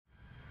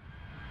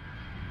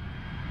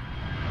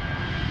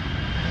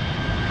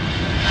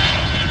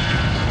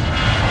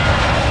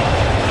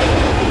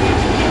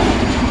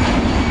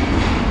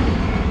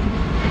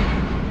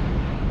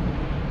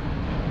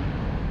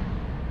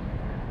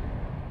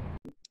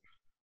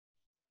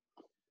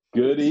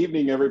Good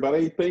evening,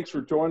 everybody. Thanks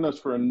for joining us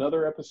for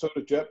another episode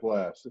of Jet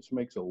Blast. This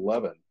makes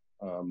 11.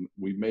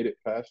 We made it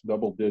past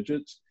double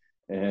digits,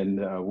 and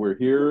we're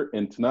here.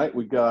 And tonight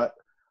we got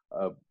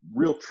a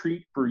real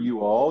treat for you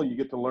all. You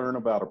get to learn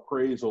about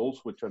appraisals,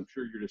 which I'm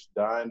sure you're just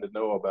dying to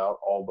know about,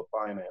 all the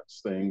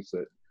finance things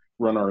that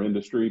run our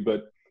industry.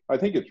 But I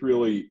think it's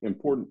really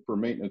important for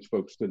maintenance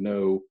folks to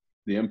know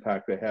the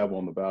impact they have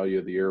on the value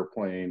of the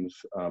airplanes,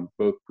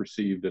 both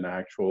perceived and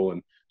actual.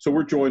 And so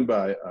we're joined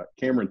by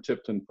Cameron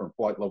Tipton from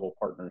Flight Level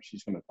Partners.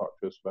 She's going to talk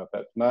to us about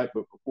that tonight.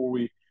 But before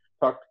we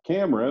talk to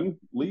Cameron,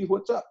 Lee,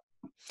 what's up?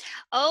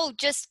 Oh,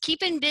 just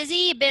keeping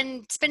busy.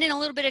 Been spending a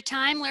little bit of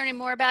time learning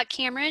more about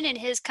Cameron and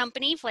his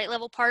company, Flight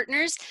Level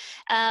Partners.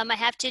 I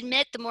have to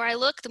admit, the more I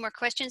look, the more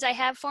questions I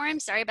have for him.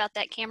 Sorry about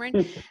that,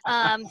 Cameron.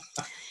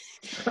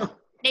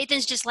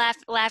 Nathan's just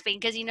laughing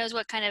because he knows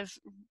what kind of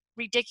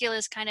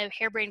ridiculous kind of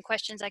harebrained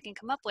questions I can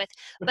come up with.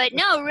 But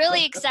no,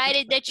 really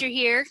excited that you're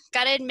here.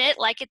 Got to admit,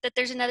 like it that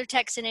there's another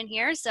Texan in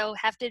here, so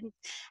have to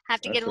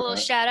give a little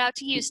shout out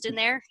to Houston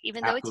there,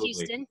 even though it's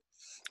Houston.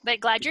 But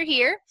glad you're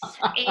here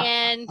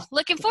and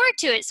looking forward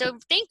to it. So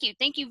thank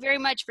you very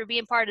much for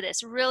being part of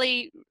this.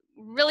 Really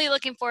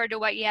looking forward to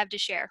what you have to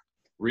share.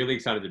 Really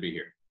excited to be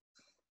here.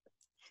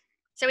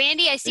 So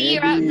Andy, I see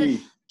you're out in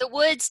the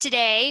woods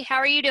today. How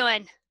are you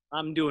doing?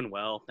 I'm doing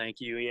well,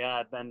 thank you. Yeah,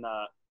 I've been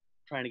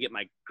trying to get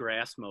my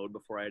grass mowed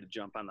before I had to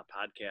jump on the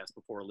podcast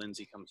before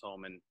Lindsay comes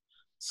home and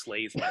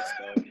slays my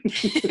stuff.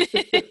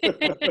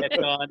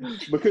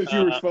 Because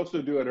you were supposed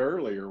to do it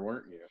earlier,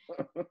 weren't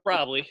you?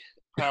 Probably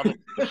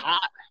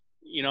hot.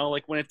 You know,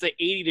 like when it's like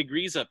 80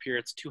 degrees up here,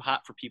 it's too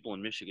hot for people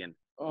in Michigan.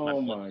 Oh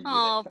my God.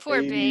 Oh, poor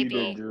 80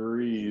 baby.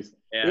 degrees.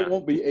 Yeah. It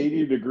won't be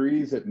 80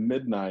 degrees at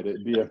midnight at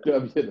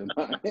DFW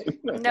tonight.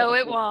 No,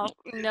 it won't.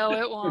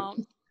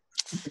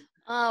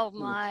 Oh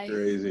my. That's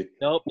crazy.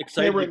 Nope,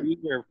 excited Cameron, to be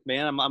here,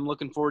 man. I'm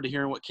looking forward to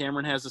hearing what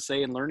Cameron has to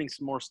say and learning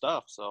some more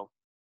stuff. So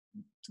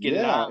let's get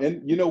it out.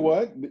 And you know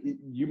what?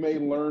 You may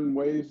learn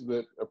ways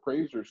that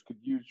appraisers could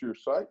use your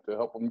site to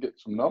help them get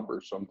some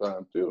numbers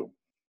sometime too.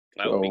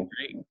 That would be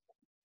great.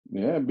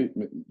 Yeah,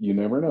 you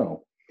never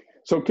know.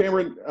 So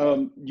Cameron,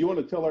 you want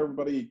to tell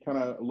everybody kind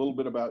of a little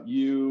bit about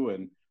you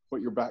and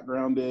what your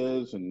background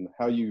is and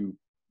how you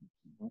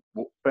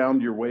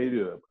found your way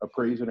to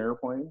appraising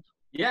airplanes?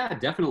 Yeah,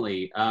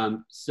 definitely.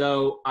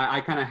 So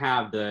I kind of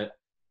have the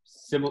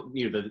similar,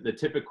 the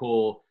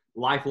typical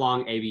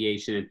lifelong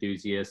aviation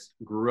enthusiast.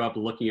 Grew up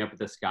looking up at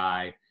the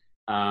sky.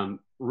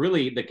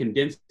 Really, the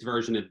condensed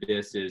version of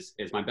this is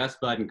my best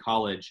bud in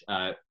college,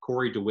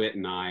 Corey DeWitt,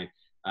 and I.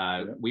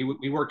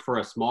 We worked for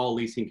a small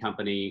leasing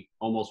company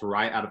almost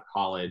right out of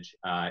college,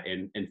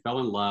 and fell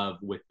in love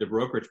with the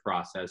brokerage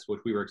process,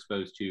 which we were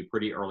exposed to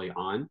pretty early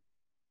on.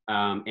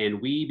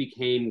 And we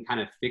became kind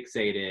of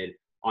fixated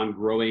on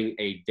growing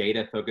a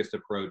data-focused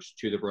approach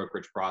to the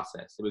brokerage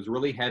process. It was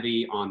really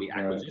heavy on the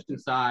acquisition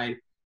side,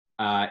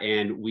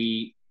 and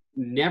we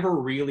never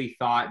really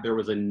thought there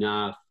was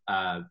enough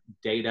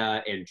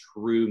data and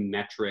true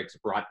metrics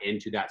brought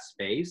into that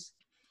space,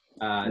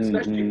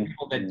 especially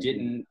people that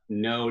didn't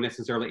know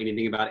necessarily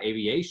anything about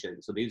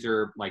aviation. So these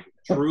are like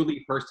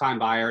truly first-time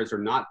buyers or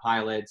not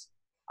pilots.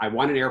 I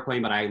want an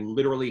airplane, but I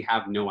literally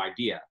have no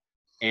idea.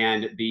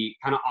 And the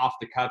kind of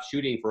off-the-cuff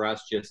shooting for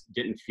us just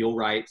didn't feel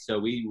right. So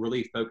we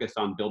really focused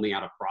on building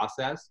out a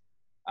process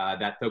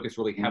that focused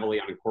really heavily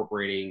on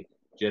incorporating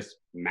just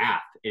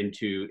math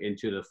into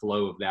the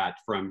flow of that,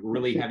 from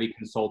really heavy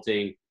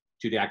consulting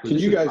to the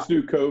acquisition. Can you guys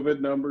do COVID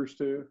numbers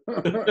too?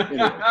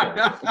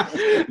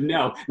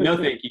 No,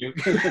 thank you.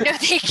 No,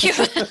 thank you.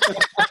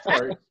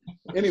 Sorry.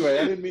 Anyway,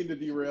 I didn't mean to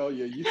derail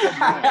you. You said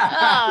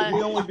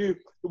math.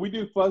 We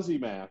do fuzzy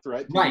math,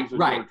 right? Right.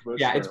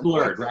 Yeah, it's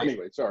blurred, right?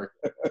 Anyway, sorry.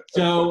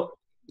 So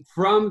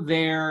from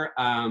there,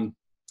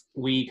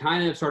 we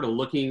kind of started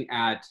looking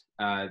at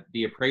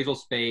the appraisal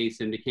space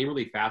and became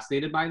really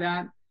fascinated by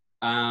that,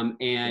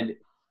 and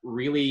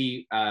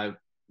really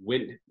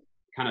went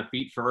kind of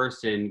feet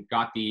first and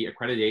got the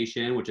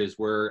accreditation, which is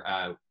where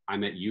I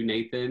met you,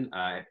 Nathan,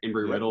 at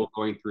Embry-Riddle,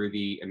 going through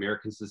the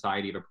American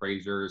Society of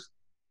Appraisers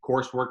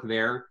coursework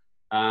there.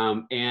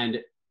 And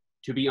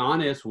to be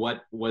honest,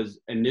 what was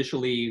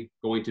initially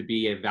going to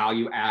be a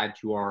value add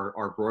to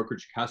our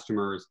brokerage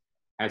customers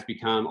has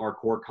become our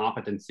core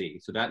competency.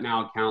 So that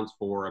now accounts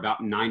for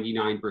about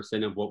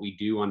 99% of what we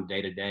do on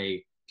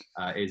day-to-day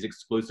is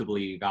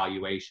exclusively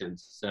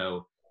valuations.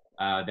 So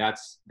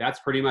that's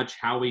pretty much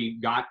how we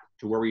got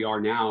to where we are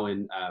now,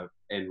 and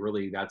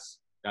really that's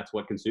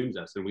what consumes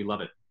us, and we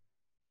love it.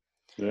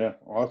 Yeah,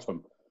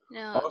 awesome.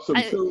 No, awesome.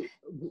 So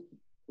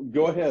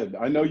go ahead.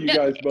 I know you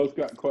guys both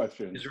got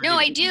questions. No,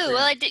 I do.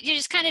 Well, you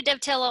just kind of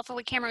dovetail off of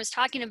what Cameron was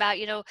talking about.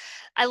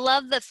 I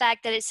love the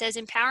fact that it says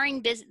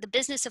empowering the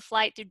business of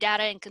flight through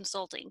data and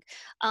consulting.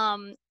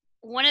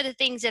 One of the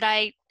things that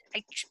I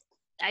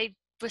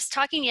was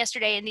talking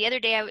yesterday and the other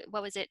day,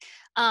 what was it?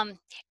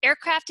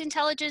 Aircraft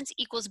intelligence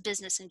equals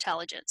business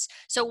intelligence.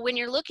 So when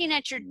you're looking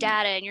at your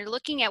data and you're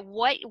looking at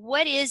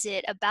what is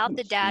it about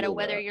the data,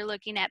 whether you're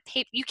looking at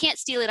paper, you can't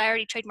steal it. I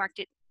already trademarked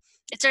it.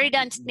 It's already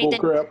done, Bull Nathan.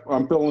 crap.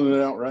 I'm filling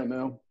it out right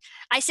now.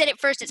 I said it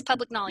first. It's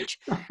public knowledge.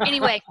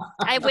 Anyway,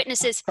 I have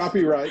witnesses.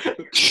 Copyright.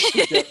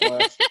 Jet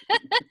Blast.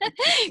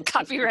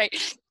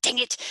 Copyright. Dang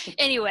it.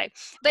 Anyway,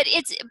 but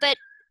it's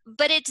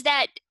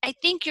that I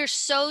think you're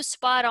so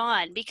spot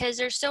on, because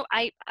there's so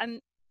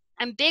I'm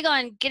big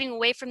on getting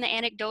away from the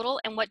anecdotal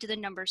and what do the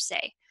numbers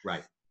say.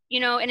 Right. You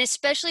know, and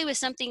especially with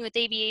something with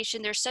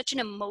aviation, there's such an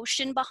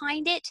emotion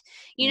behind it.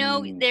 You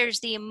know, there's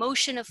the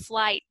emotion of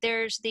flight.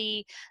 There's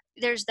the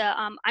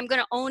I'm going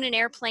to own an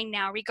airplane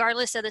now,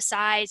 regardless of the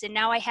size. And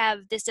now I have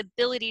this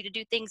ability to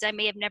do things I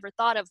may have never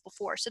thought of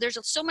before. So there's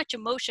so much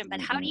emotion,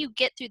 but how do you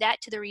get through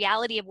that to the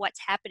reality of what's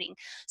happening?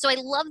 So I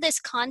love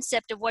this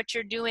concept of what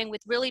you're doing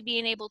with really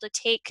being able to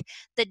take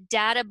the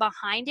data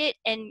behind it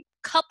and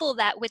couple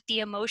that with the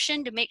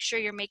emotion to make sure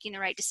you're making the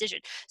right decision.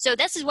 So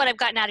this is what I've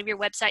gotten out of your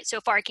website so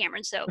far,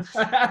 Cameron. So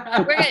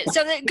we're good.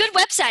 So the good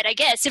website, I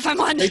guess, if I'm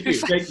on.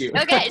 Thank you.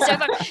 Okay, so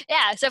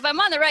if I'm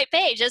on the right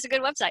page, that's a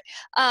good website.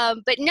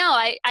 But no,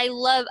 I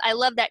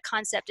love that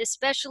concept,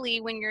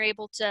 especially when you're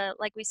able to,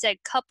 like we said,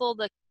 couple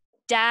the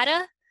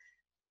data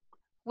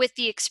with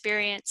the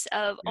experience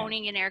of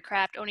owning an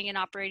aircraft, owning and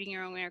operating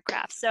your own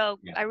aircraft. So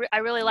I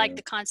really like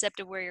the concept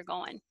of where you're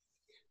going.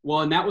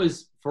 Well, and that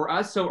was for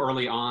us so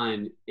early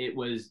on. It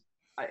was,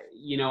 I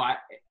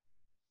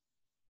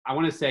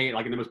want to say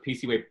like in the most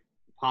PC way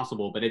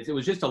possible, but it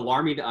was just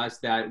alarming to us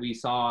that we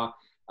saw,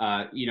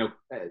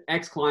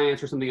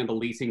 ex-clients or something on the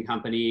leasing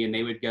company, and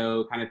they would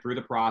go kind of through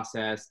the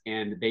process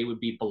and they would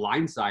be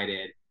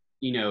blindsided,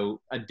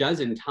 a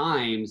dozen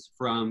times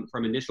from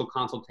initial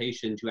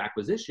consultation to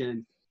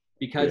acquisition,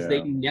 because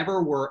they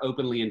never were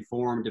openly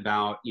informed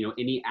about,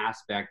 any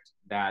aspect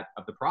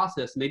of the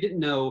process, and they didn't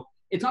know.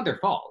 It's not their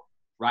fault.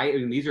 Right. I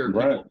mean, these are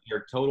people,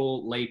 they're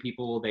total lay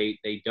people. They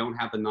don't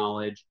have the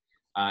knowledge.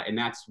 And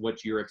that's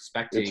what you're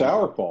expecting. It's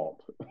our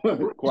fault.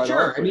 Quite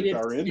sure. honestly, it's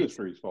our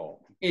industry's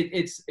fault.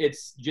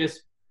 It's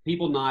just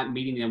people not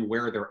meeting them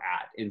where they're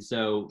at. And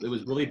so it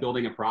was really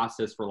building a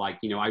process for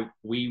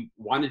we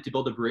wanted to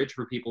build a bridge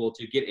for people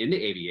to get into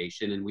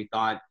aviation. And we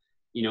thought,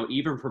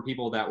 even for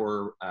people that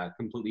were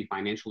completely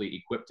financially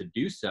equipped to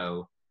do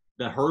so,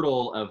 the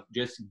hurdle of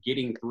just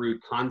getting through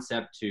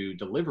concept to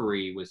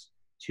delivery was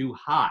too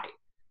high.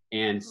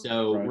 And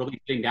so really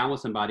sitting down with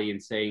somebody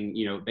and saying,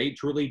 they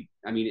truly,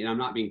 and I'm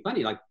not being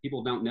funny, like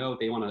people don't know if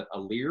they want a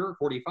Lear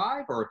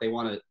 45 or if they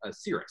want a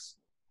Cirrus,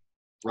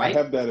 right? I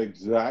have that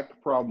exact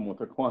problem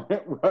with a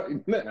client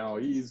right now.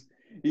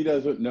 He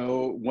doesn't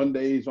know. One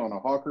day he's on a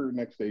Hawker,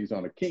 next day he's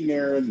on a King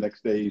Air,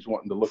 next day he's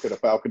wanting to look at a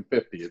Falcon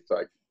 50. It's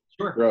like,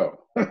 bro.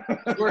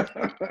 Sure.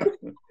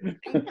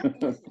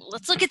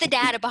 Let's look at the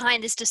data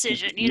behind this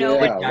decision.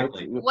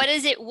 Exactly. What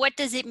is it? What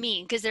does it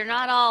mean? Because they're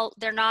not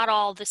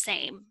all the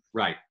same.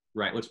 Right.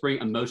 Let's bring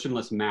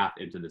emotionless math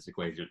into this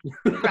equation.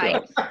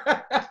 Right.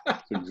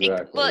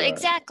 Exactly.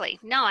 Exactly.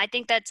 No, I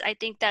think that's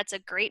a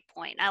great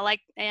point. I like,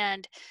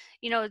 and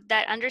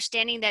that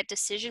understanding that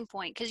decision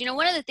point, because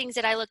one of the things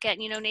that I look at,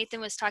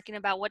 Nathan was talking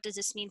about, what does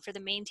this mean for the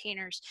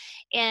maintainers,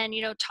 and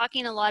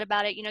talking a lot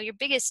about it.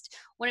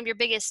 One of your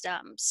biggest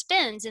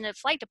spends in a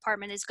flight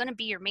department is going to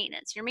be your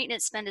maintenance. Your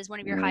maintenance spend is one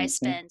of your highest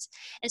spends,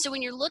 and so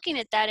when you're looking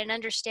at that and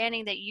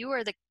understanding that you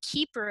are the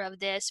keeper of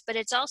this, but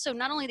it's also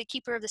not only the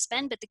keeper of the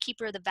spend, but the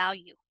keeper of the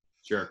value.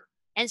 Sure.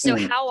 And so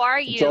how are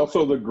you? It's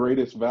also the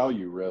greatest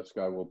value risk,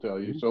 I will tell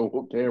you. So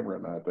will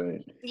Cameron, I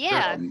think.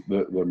 Yeah.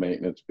 The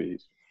maintenance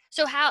piece.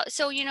 So how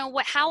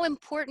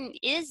important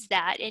is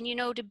that? And,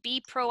 to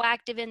be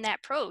proactive in that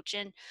approach,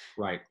 and,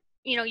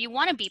 you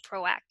want to be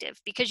proactive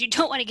because you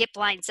don't want to get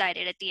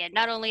blindsided at the end,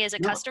 not only as a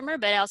customer,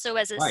 but also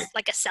as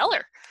like a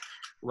seller.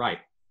 Right.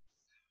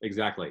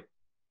 Exactly.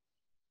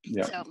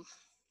 Yeah. So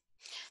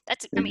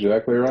that's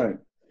exactly right.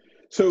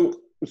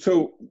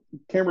 So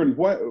Cameron,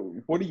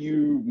 what do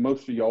you,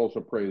 most of y'all's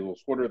appraisals,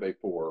 what are they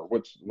for?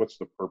 What's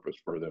the purpose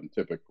for them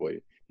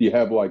typically? Do you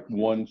have like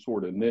one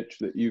sort of niche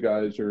that you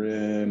guys are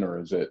in,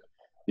 or is it,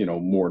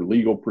 more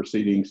legal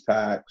proceedings,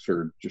 tax,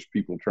 or just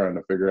people trying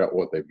to figure out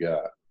what they've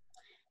got?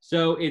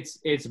 So it's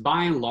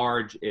by and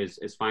large is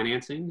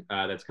financing.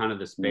 That's kind of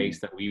the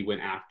space that we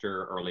went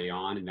after early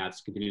on, and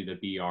that's continued to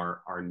be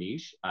our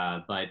niche.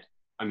 But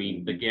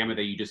the gamut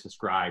that you just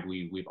described,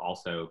 we've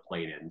also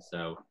played in.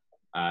 So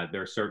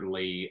there's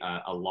certainly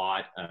a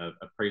lot of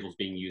appraisals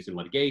being used in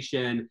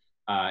litigation,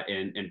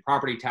 and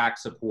property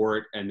tax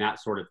support and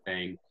that sort of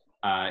thing.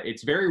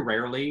 It's very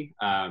rarely,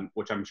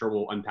 which I'm sure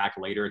we'll unpack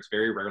later, it's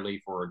very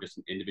rarely for just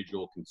an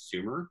individual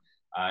consumer.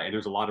 And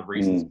there's a lot of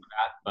reasons for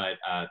that,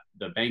 but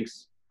the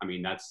banks,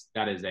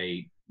 that is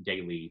a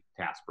daily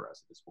task for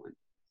us at this point.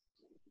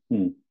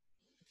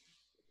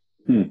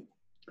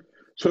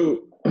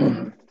 So,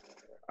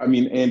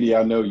 Andy,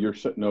 I know you're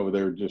sitting over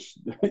there, just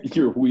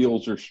your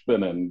wheels are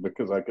spinning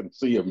because I can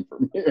see them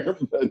from here.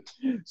 But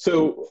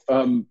so,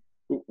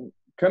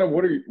 kind of,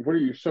 what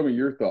are some of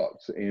your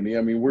thoughts, Andy?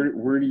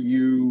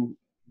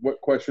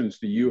 What questions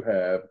do you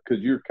have?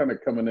 Because you're kind of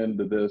coming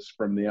into this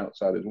from the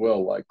outside as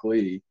well, like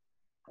Lee.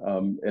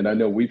 And I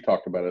know we've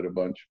talked about it a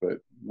bunch, but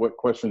what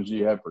questions do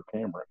you have for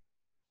Cameron?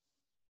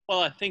 Well,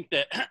 I think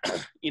that,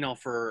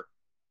 for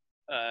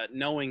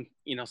knowing,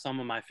 some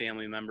of my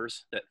family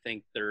members that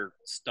think their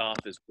stuff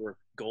is worth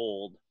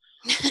gold.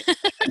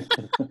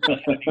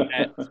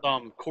 At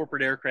some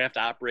corporate aircraft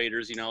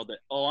operators, that,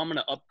 I'm going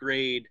to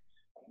upgrade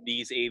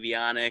these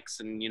avionics,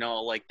 and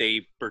like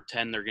they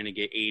pretend they're going to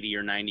get 80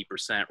 or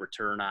 90%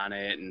 return on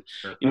it, and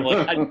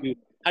like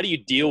how do you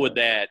deal with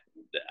that?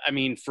 I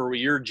mean, for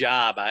your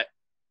job, I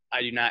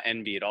do not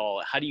envy at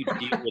all. How do you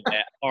deal with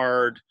that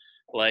hard,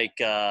 like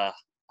how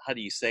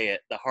do you say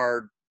it, the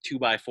hard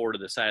 2x4 to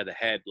the side of the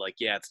head, like,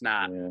 it's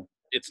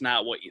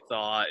not what you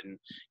thought, and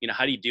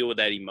how do you deal with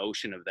that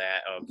emotion of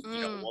that, of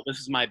well, this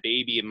is my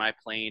baby and my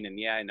plane, and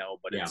I know,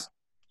 but it's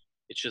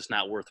just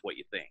not worth what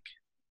you think.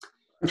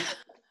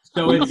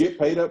 So you get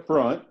paid up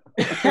front.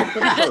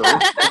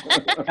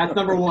 That's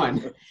number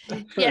one.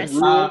 Yes.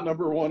 Rule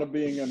number one of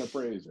being an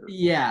appraiser.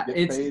 Yeah,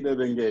 get paid at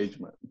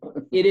engagement.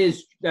 It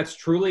is. That's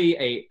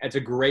truly it's a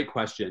great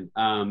question,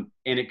 and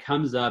it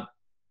comes up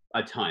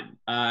a ton.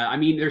 I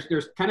mean,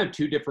 there's kind of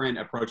two different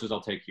approaches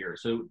I'll take here.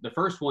 So the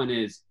first one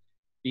is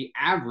the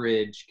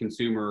average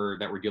consumer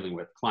that we're dealing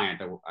with, client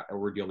that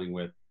we're dealing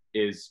with,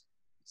 is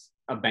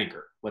a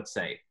banker, let's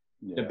say.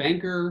 Yeah. The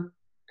banker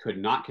could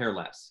not care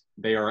less.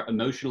 They are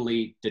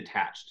emotionally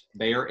detached.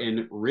 They are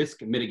in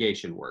risk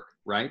mitigation work,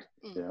 right?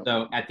 Yeah.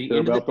 So at the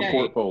end of the day,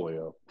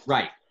 portfolio.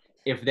 Right.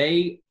 If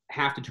they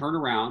have to turn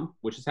around,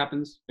 which this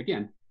happens,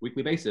 again,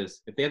 weekly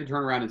basis, if they have to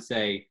turn around and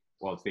say,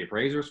 well, it's the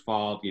appraiser's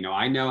fault,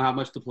 I know how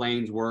much the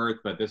plane's worth,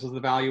 but this is the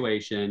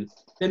valuation,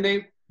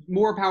 then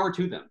more power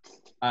to them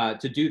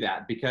to do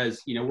that,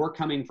 because, we're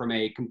coming from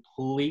a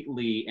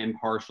completely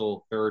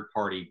impartial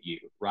third-party view,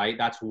 right?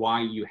 That's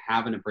why you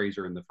have an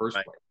appraiser in the first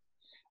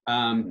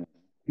place.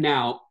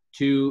 Now,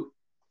 to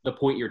the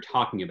point you're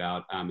talking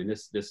about, and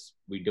this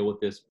we deal with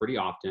this pretty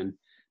often.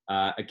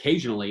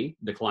 Occasionally,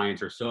 the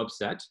clients are so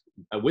upset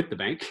with the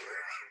bank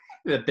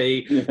that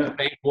the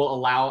bank will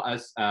allow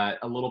us a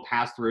little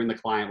pass through, and the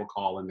client will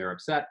call and they're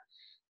upset.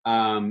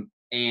 And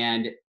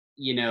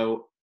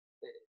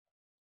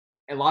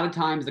a lot of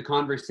times the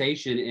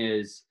conversation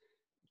is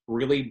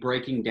really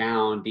breaking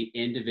down the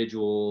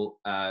individual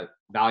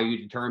value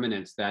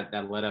determinants that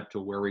led up to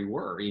where we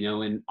were,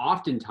 and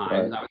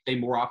oftentimes, I would say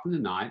more often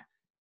than not,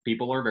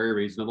 people are very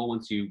reasonable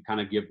once you kind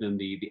of give them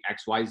the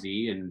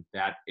XYZ, and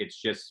that it's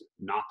just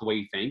not the way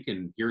you think,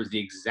 and here's the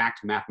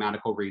exact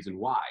mathematical reason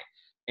why.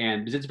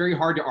 And because it's very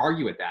hard to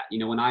argue with that.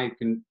 When I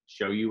can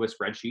show you a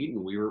spreadsheet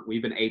and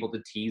we've been able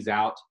to tease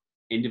out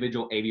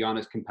individual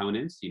avionics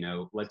components,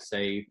 let's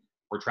say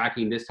we're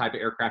tracking this type of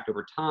aircraft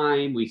over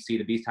time, we see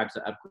that these types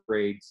of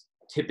upgrades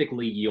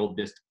typically yield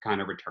this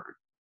kind of return,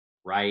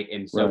 right?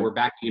 And so we're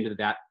backing into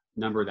that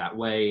number that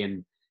way,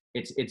 and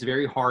it's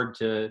very hard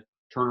to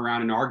turn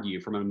around and argue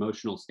from an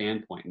emotional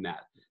standpoint in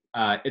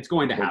that. It's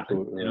going to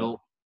happen.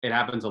 It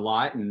happens a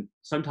lot, and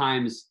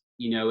sometimes,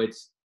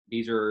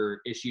 these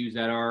are issues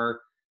that are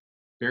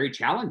very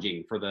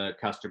challenging for the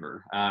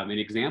customer. An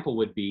example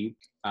would be,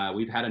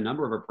 we've had a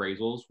number of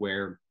appraisals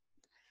where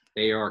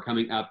they are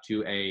coming up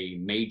to a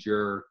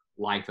major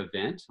life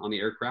event on the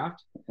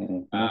aircraft,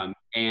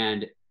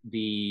 and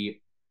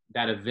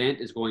that event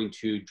is going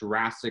to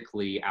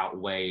drastically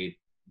outweigh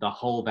the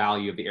whole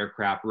value of the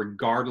aircraft,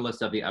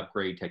 regardless of the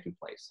upgrade taking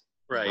place.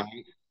 Right?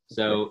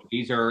 So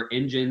these are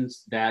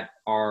engines that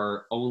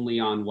are only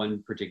on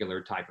one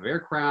particular type of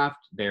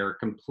aircraft. They're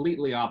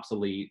completely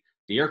obsolete.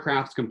 The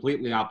aircraft's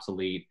completely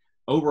obsolete.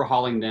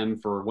 Overhauling them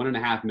for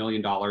 $1.5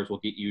 million will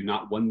get you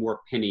not one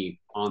more penny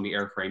on the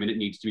airframe, and it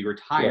needs to be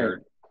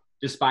retired,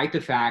 despite the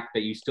fact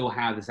that you still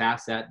have this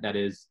asset that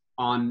is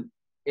on.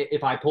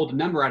 If I pulled a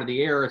number out of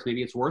the air,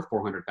 it's worth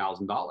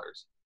 $400,000.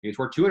 It's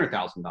worth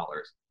 $200,000.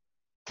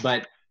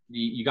 But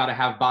you got to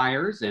have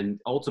buyers, and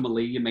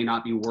ultimately you may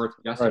not be worth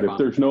justifying. Right, if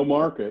there's no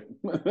market,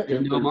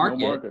 there's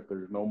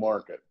no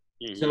market.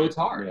 So it's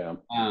hard. Yeah.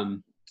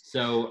 And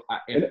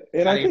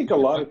I think a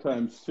lot of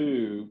times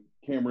too,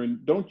 Cameron,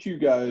 don't you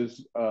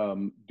guys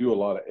do a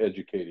lot of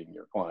educating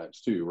your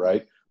clients too,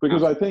 right?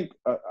 Because I think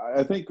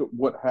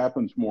what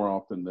happens more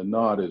often than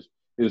not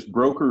is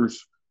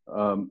brokers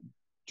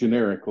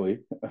generically,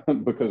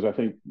 because I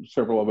think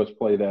several of us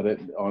play that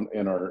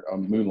in our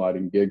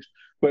moonlighting gigs,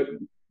 but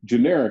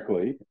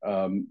generically,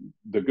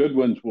 the good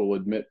ones will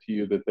admit to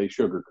you that they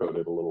sugarcoat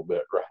it a little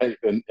bit, right?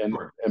 And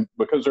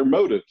because their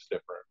motive's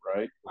different,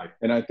 right?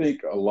 And I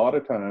think a lot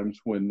of times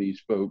when these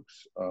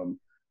folks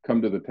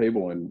come to the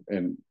table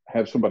and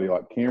have somebody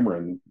like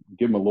Cameron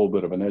give them a little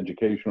bit of an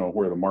education on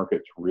where the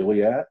market's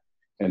really at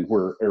and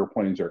where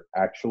airplanes are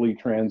actually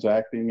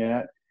transacting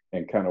at,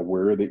 and kind of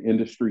where the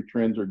industry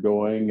trends are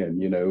going, and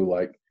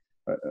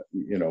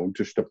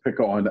just to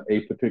pick on a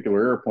particular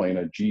airplane,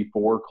 a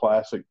G4,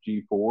 classic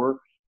G4.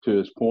 To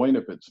his point,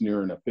 if it's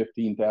nearing a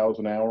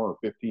 15,000 hour or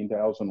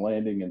 15,000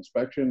 landing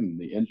inspection and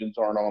the engines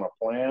aren't on a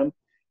plan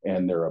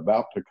and they're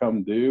about to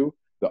come due,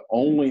 the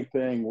only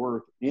thing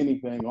worth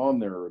anything on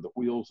there are the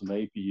wheels and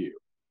the APU.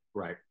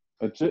 Right.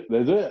 That's it.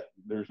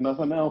 There's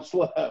nothing else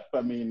left.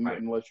 I mean,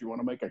 unless you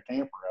want to make a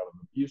camper out of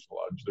the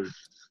fuselage. There's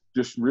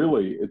just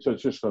really, it's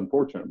just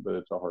unfortunate, but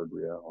it's a hard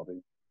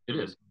reality. It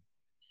is.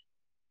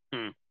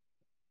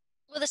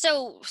 Well,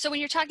 so when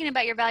you're talking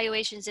about your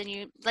valuations, and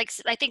you like,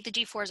 I think the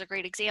G4 is a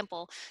great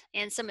example.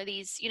 And some of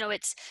these,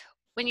 it's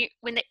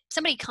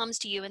somebody comes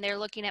to you and they're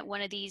looking at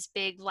one of these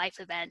big life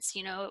events,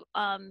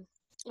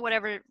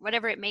 whatever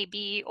it may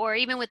be, or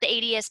even with the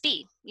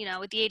ADSB,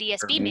 with the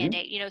ADSB Mhm.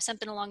 mandate,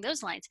 something along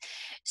those lines.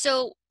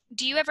 So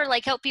do you ever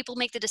like help people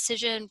make the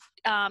decision?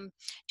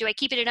 Do I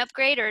keep it an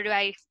upgrade, or do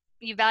I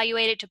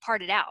evaluate it to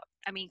part it out?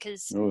 I mean,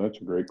 because Oh, that's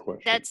a great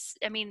question.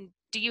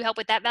 do you help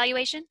with that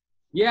valuation?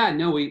 Yeah,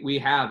 no, we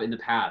have in the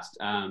past.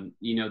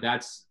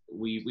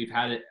 We've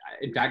had it.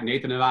 In fact,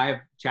 Nathan and I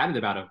have chatted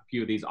about a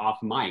few of these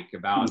off mic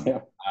about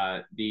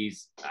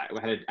these. I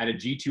had a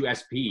G2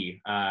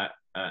 SP.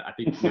 I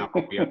think now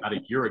probably about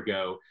a year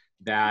ago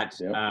that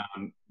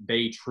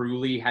they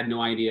truly had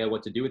no idea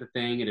what to do with the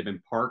thing. It had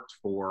been parked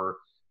for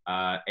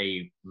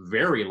a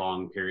very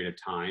long period of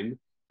time,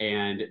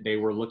 and they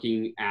were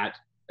looking at.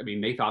 I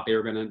mean, they thought they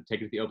were going to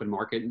take it to the open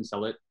market and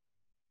sell it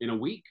in a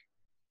week.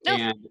 No.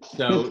 And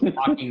so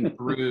talking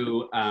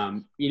through,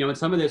 and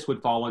some of this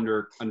would fall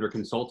under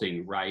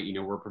consulting, right?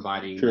 We're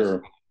providing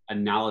just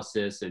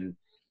analysis and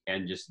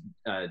just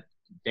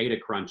data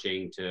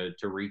crunching to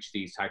reach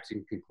these types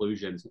of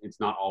conclusions. It's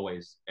not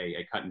always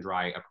a cut and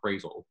dry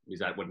appraisal, because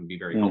that wouldn't be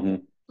very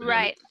helpful.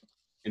 Right.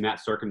 In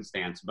that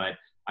circumstance. But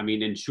I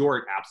mean, in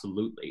short,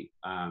 absolutely.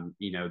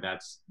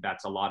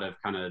 That's a lot of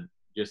kind of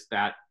just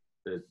that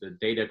the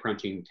data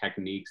crunching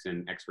techniques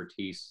and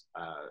expertise,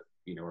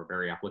 are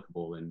very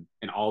applicable in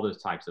all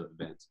those types of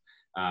events.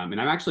 And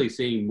I'm actually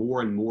seeing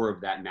more and more of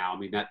that now. I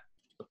mean, that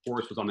of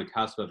course was on the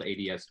cusp of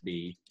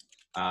ADSB,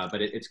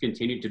 but it's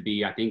continued to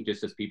be, I think,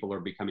 just as people are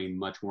becoming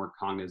much more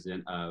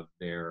cognizant of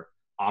their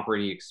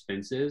operating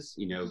expenses,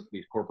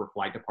 these corporate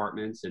flight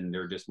departments, and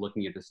they're just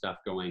looking at the stuff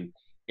going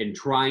and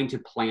trying to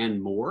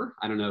plan more.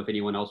 I don't know if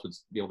anyone else would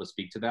be able to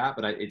speak to that,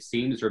 but it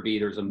seems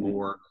there's a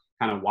more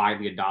kind of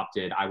widely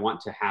adopted, I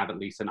want to have at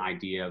least an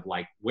idea of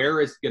like,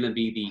 where is going to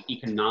be the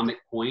economic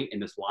point in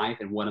this life,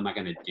 and what am I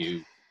going to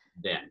do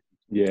then?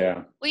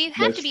 Yeah. Well, you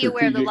have to be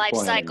aware of the life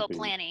cycle piece.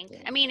 planning.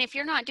 I mean, if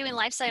you're not doing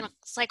life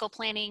cycle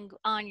planning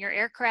on your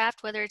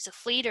aircraft, whether it's a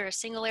fleet or a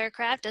single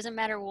aircraft, doesn't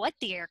matter what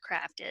the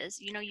aircraft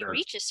is, you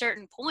reach a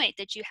certain point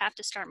that you have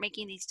to start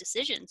making these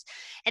decisions,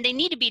 and they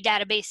need to be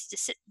data-based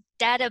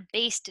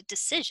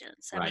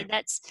decisions. I mean,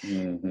 that's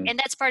and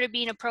that's part of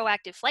being a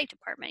proactive flight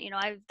department.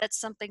 That's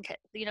something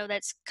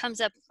that's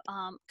comes up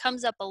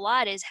a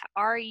lot is,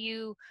 are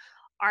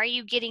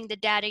you getting the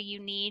data you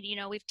need?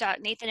 We've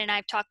talked, Nathan and I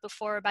have talked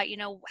before about,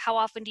 how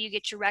often do you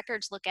get your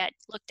records looked at?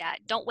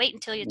 Don't wait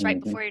until it's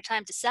right before your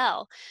time to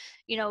sell.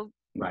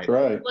 That's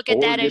right. Look at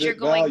or that as you're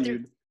going valued.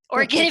 through,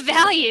 or get it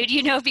valued,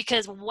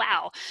 because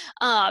wow,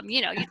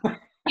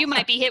 you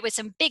might be hit with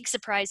some big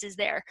surprises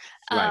there.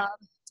 Right.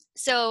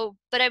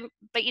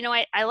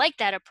 I like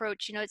that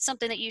approach. It's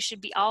something that you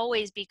should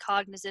always be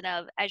cognizant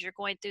of as you're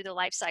going through the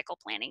life cycle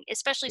planning,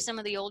 especially some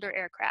of the older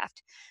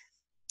aircraft.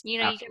 You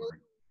can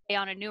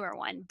on a newer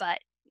one, but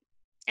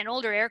an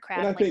older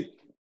aircraft. And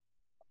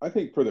I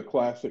think for the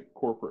classic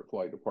corporate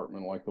flight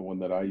department, like the one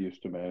that I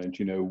used to manage,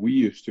 we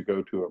used to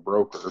go to a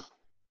broker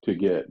to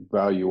get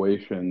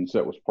valuations.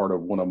 That was part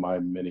of one of my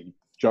many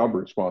job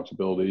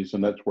responsibilities,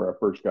 and that's where I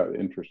first got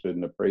interested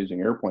in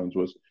appraising airplanes.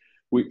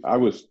 I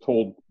was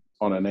told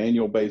on an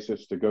annual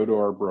basis to go to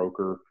our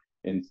broker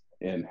and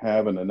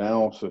have an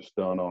analysis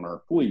done on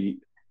our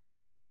fleet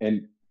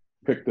and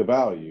pick the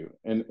value.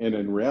 And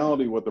in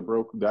reality, what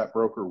that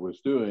broker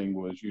was doing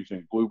was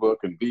using Blue Book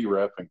and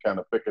VREF and kind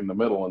of picking the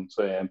middle and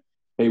saying,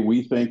 hey,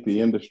 we think the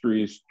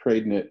industry's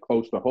trading it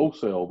close to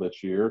wholesale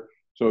this year.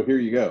 So here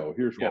you go.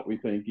 Here's what we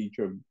think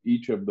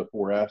each of the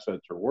four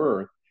assets are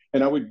worth.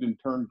 And I would in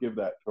turn give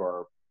that to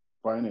our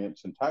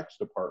finance and tax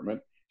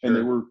department. And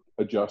they were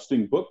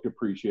adjusting book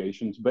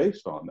depreciations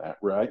based on that,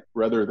 right?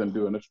 Rather than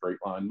doing a straight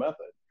line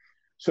method.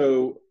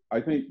 So I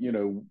think,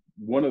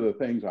 one of the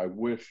things I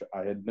wish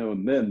I had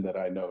known then that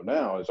I know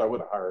now is I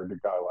would have hired a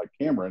guy like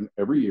Cameron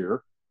every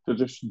year to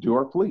just do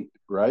our fleet,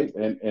 right?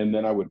 And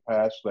then I would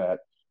pass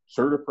that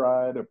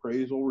certified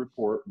appraisal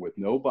report with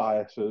no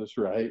biases,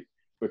 right?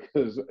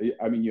 Because,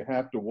 I mean, you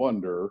have to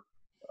wonder,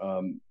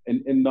 and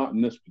not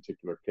in this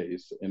particular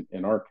case,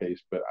 in our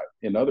case, but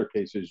in other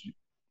cases,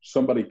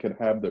 somebody could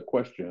have the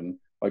question,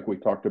 like we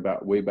talked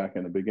about way back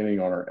in the beginning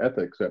on our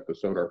ethics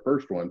episode, our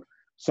first one,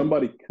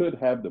 somebody could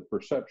have the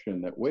perception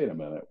that, wait a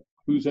minute,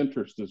 whose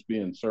interest is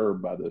being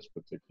served by this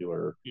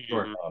particular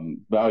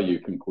value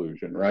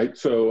conclusion, right?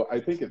 So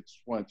I think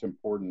it's why it's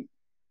important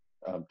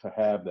to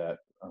have that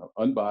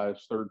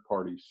unbiased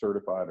third-party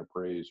certified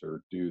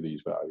appraiser do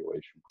these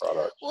valuation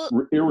products,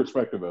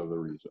 irrespective of the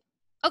reason.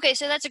 Okay,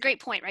 so that's a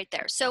great point right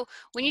there. So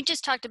when you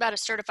just talked about a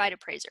certified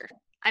appraiser,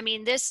 I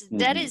mean, there's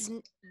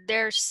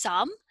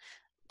some,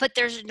 but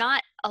there's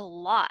not a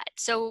lot.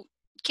 So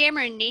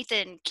Cameron,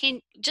 Nathan, can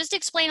just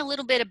explain a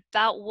little bit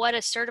about what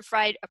a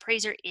certified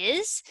appraiser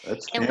is?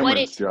 That's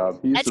Cameron's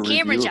job. He's the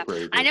Cameron's job.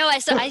 Appraiser. I know. I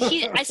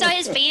saw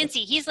his fancy.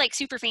 He's like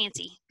super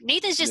fancy.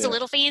 Nathan's just a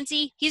little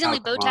fancy. He's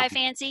only bow tie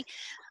fancy.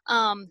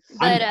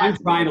 But I'm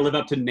trying to live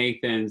up to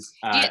Nathan's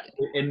Yeah.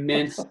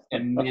 immense,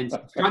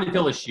 trying to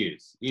fill his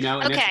shoes, you know,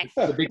 and Okay.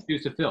 that's the big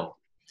shoes to fill.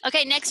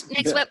 Okay, next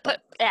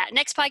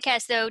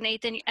podcast though,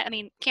 Nathan. I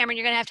mean, Cameron,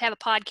 you're gonna have to have a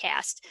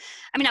podcast.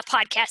 I mean, not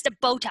podcast, a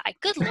bow tie.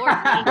 Good Lord,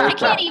 Nathan, I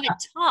can't even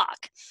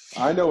talk.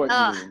 I know what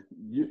you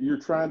mean. You're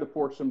trying to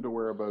force him to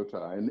wear a bow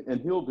tie,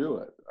 and he'll do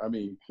it. I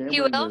mean,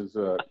 Cameron is.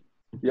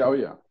 Yeah, oh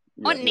yeah.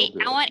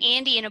 I want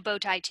Andy in a bow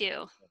tie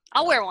too.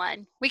 I'll wear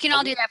one. We can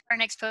all do that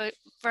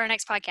for our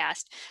next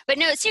podcast. But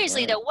no,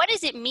 seriously though, what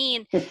does it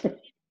mean?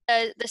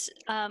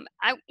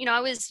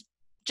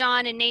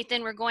 John and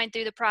Nathan were going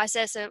through the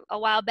process a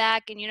while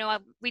back, and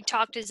we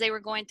talked as they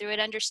were going through it,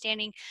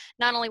 understanding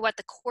not only what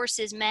the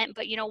courses meant,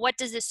 but what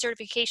does this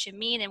certification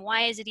mean, and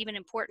why is it even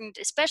important,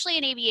 especially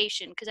in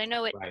aviation, because I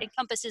know it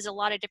encompasses a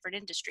lot of different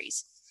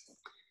industries.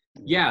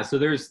 Yeah, so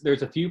there's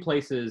a few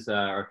places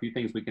or a few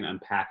things we can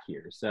unpack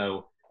here.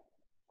 So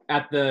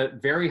at the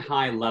very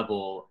high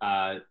level,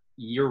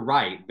 you're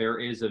right. There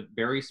is a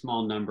very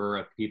small number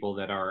of people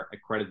that are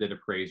accredited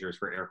appraisers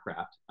for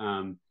aircraft.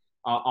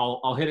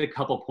 I'll hit a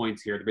couple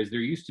points here because there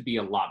used to be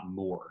a lot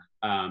more.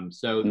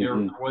 So there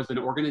was an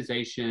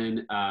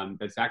organization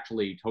that's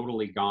actually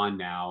totally gone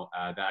now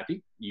that I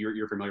think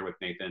you're familiar with,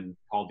 Nathan,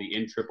 called the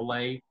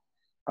NAAA.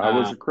 I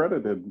was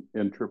accredited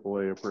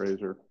NAAA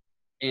appraiser.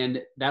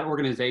 And that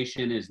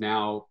organization is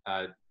now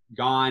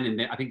gone,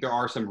 and I think there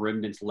are some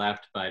remnants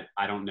left, but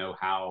I don't know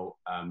how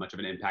much of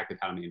an impact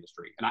it's had on the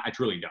industry, and I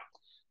truly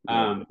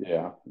don't.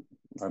 Yeah,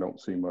 I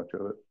don't see much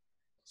of it.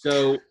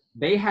 So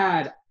they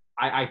had,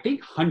 I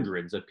think,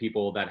 hundreds of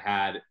people that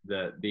had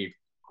the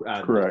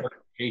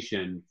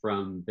certification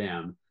from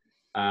them,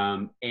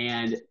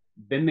 and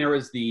then there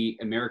was the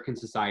American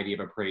Society of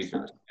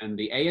Appraisers, and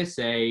the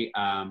ASA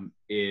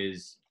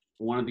is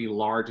one of the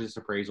largest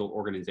appraisal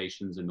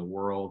organizations in the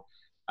world.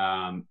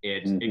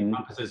 It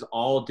encompasses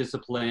all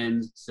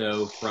disciplines.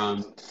 So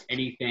from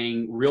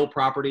anything real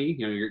property,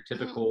 your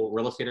typical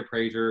real estate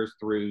appraisers,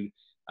 through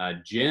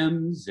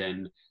gyms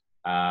and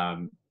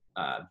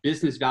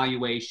business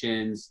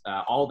valuations,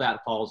 all that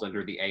falls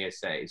under the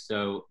ASA.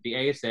 So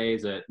the ASA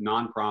is a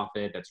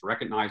nonprofit that's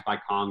recognized by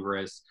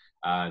Congress.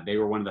 They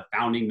were one of the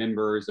founding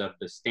members of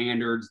the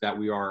standards that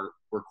we are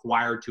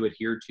required to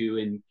adhere to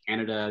in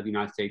Canada, the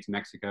United States,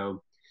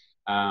 Mexico,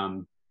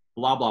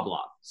 blah, blah,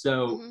 blah.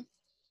 So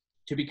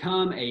to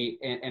become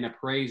an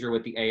appraiser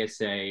with the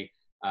ASA,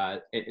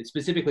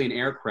 specifically in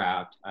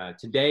aircraft,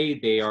 today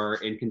they are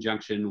in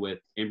conjunction with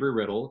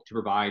Embry-Riddle to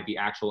provide the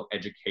actual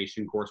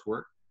education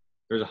coursework.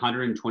 There's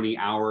 120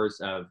 hours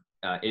of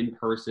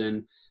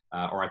in-person,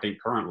 or I think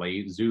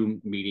currently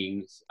Zoom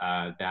meetings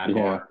that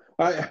are.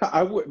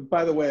 I would.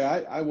 By the way,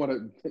 I want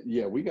to.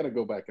 Yeah, we got to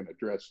go back and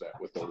address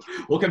that with those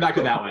people. We'll come back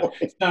to that one.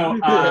 So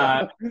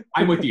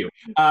I'm with you.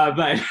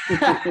 But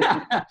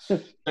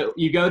so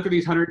you go through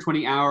these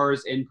 120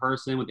 hours in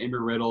person with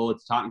Embry-Riddle.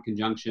 It's taught in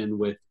conjunction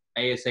with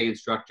ASA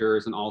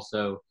instructors and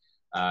also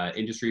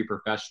industry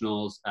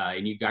professionals.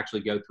 And you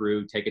actually go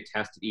through, take a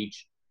test at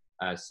each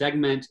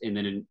segment, and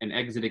then an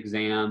exit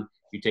exam.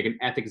 You take an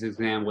ethics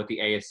exam with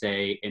the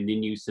ASA, and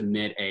then you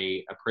submit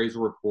a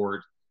appraisal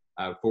report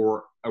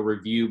for a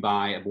review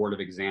by a board of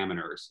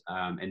examiners.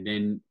 And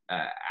then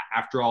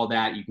after all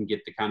that, you can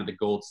get the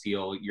gold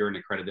seal. You're an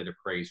accredited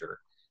appraiser.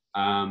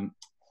 And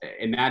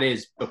that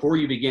is, before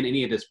you begin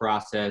any of this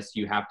process,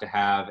 you have to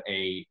have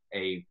a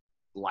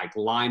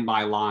line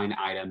by line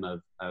item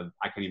of I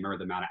can't even remember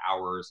the amount of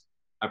hours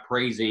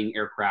appraising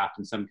aircraft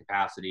in some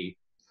capacity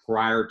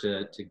prior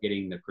to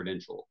getting the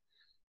credential.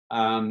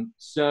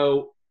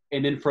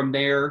 And then from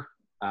there,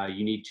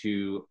 you need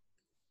to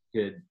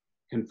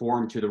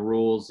conform to the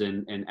rules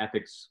and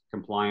ethics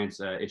compliance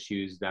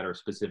issues that are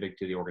specific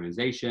to the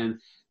organization,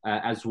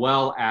 as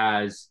well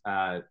as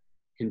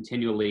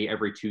continually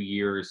every 2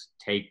 years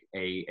take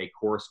a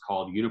course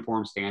called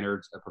Uniform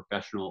Standards of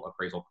Professional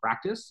Appraisal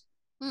Practice.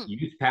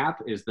 USPAP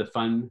is the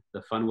fun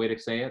way to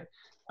say it.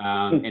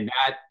 And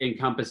that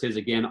encompasses,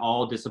 again,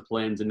 all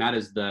disciplines, and that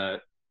is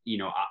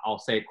I'll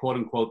say, quote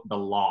unquote, the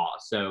law.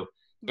 So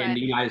in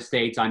the United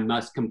States, I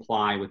must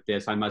comply with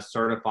this. I must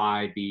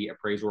certify the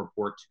appraisal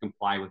report to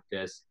comply with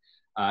this.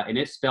 And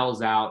it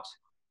spells out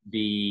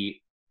the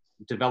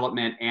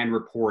development and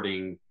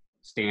reporting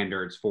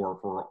standards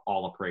for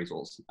all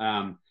appraisals.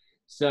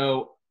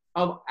 So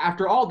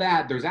after all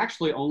that, there's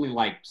actually only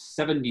like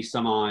 70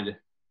 some odd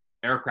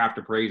aircraft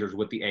appraisers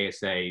with the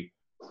ASA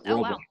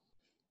worldwide. Wow.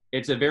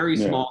 It's a very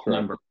small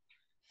number.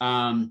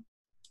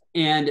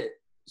 And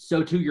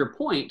so to your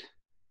point,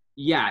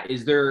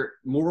 is there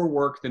more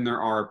work than there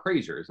are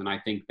appraisers? And I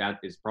think that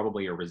is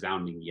probably a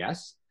resounding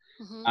yes.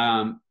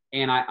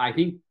 And I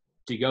think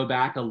to go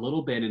back a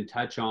little bit and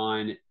touch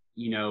on,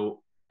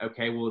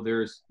 okay, well,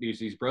 there's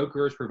these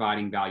brokers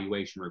providing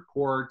valuation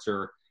reports,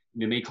 or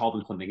they may call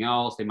them something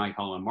else. They might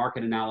call them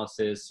market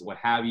analysis, what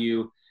have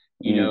you.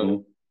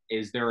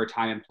 Is there a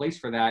time and place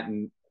for that?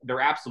 And there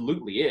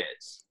absolutely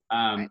is.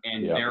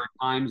 There are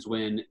times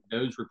when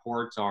those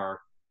reports are,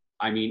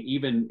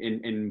 even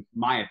in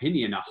my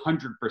opinion,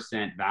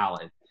 100%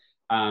 valid.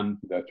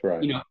 That's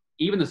right.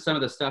 even some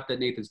of the stuff that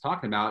Nathan's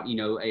talking about,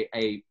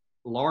 a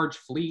large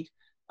fleet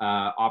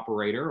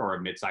operator or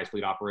a mid-sized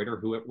fleet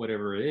operator,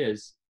 whatever it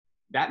is,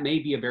 that may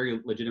be a very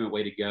legitimate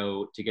way to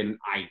go to get an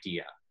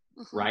idea,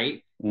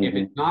 right? If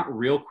it's not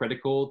real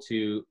critical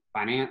to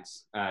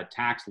finance,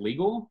 tax,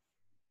 legal,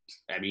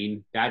 I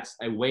mean, that's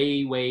a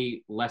way,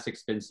 way less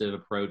expensive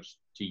approach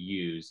to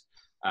use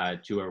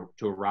to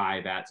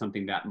arrive at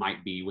something that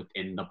might be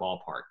within the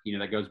ballpark.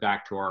 That goes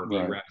back to our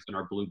VREFs and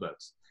our blue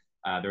books.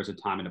 There's a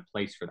time and a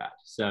place for that.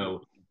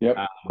 So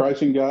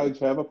pricing guides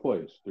have a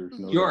place. There's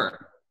no doubt.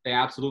 They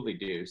absolutely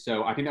do.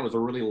 So I think that was a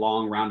really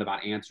long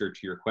roundabout answer to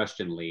your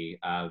question, Lee,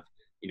 of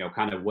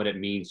kind of what it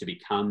means to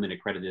become an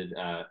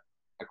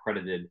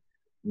accredited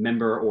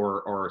member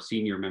or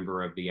senior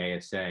member of the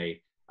ASA.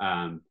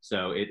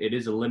 So it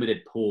is a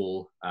limited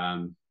pool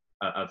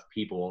of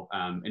people.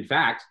 In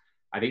fact,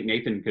 I think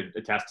Nathan could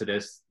attest to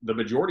this. The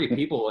majority of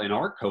people in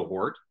our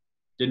cohort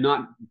did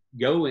not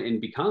go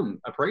and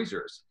become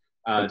appraisers.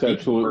 That's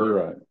absolutely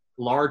right.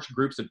 Large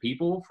groups of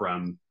people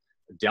from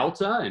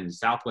Delta and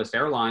Southwest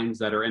Airlines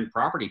that are in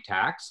property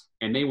tax,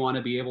 and they want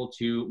to be able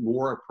to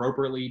more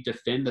appropriately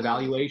defend the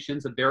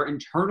valuations that they're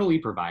internally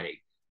providing.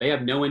 They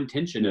have no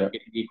intention of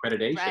getting the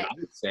accreditation. Right. I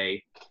would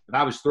say, if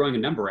I was throwing a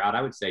number out,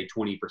 I would say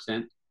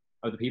 20%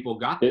 of the people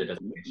got the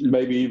designation.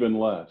 Maybe even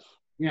less.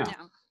 Yeah.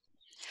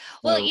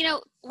 Well,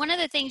 one of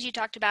the things you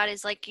talked about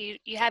is like you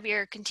have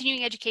your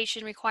continuing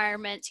education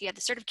requirements, you have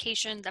the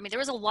certifications. I mean, there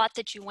was a lot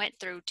that you went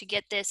through to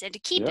get this and to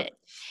keep it.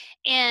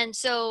 And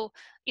so,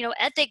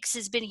 ethics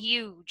has been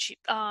huge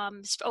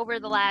over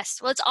the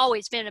last, well, it's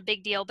always been a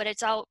big deal, but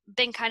it's all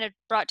been kind of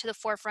brought to the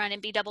forefront,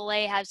 and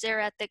BAA has their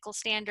ethical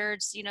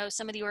standards.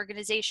 Some of the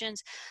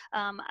organizations,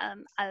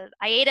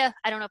 IATA,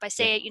 I don't know if I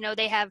say it,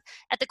 they have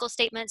ethical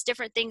statements,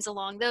 different things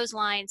along those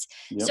lines.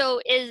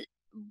 So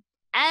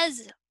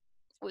as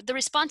the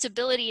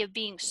responsibility of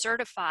being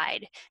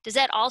certified, does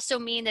that also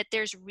mean that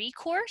there's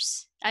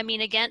recourse? I mean,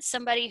 against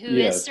somebody who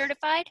is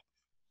certified?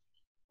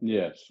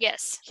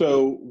 Yes.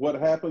 So what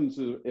happens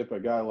is if a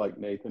guy like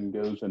Nathan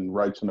goes and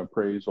writes an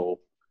appraisal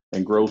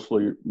and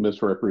grossly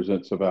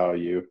misrepresents the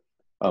value,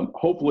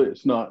 hopefully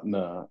it's not an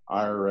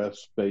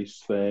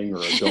IRS-based thing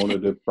or a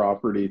donative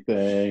property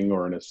thing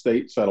or an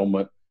estate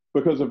settlement,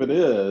 because if it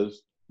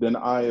is, then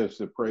I, as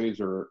the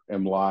appraiser,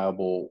 am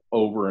liable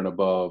over and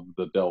above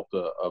the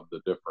delta of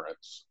the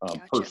difference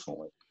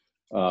personally,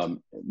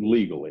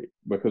 legally,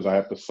 because I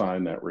have to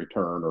sign that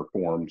return or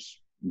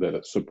forms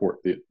that support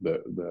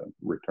the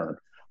return.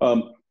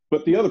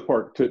 But the other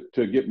part,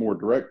 to get more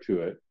direct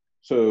to it,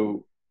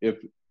 so if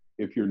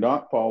you're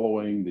not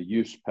following the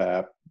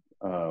USPAP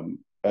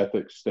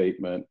ethics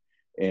statement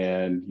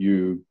and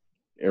you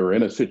are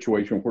in a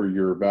situation where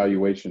your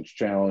evaluation's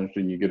challenged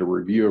and you get a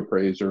review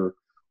appraiser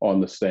on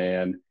the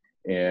stand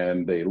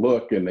and they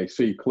look and they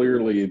see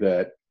clearly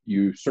that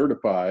you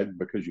certified,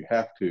 because you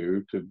have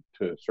to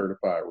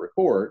certify a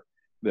report,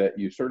 that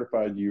you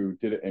certified you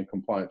did it in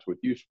compliance with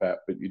USPAP,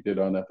 but you did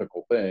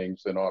unethical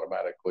things, then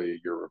automatically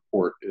your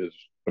report is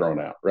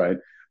thrown out, right?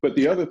 But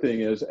the other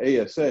thing is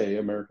ASA,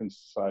 American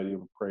Society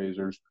of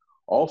Appraisers,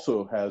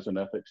 also has an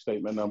ethics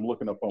statement. I'm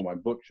looking up on my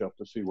bookshelf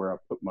to see where I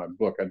put my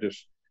book.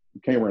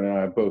 Cameron and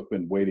I have both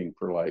been waiting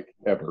for like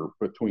ever,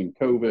 between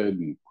COVID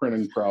and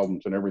printing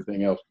problems and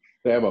everything else.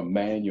 They have a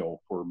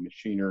manual for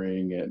machinery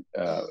and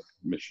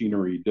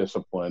machinery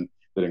discipline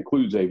that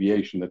includes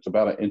aviation that's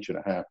about 1.5 inches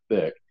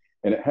thick.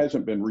 And it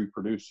hasn't been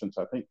reproduced since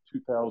I think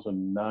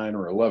 2009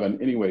 or 11.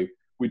 Anyway,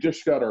 we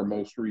just got our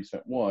most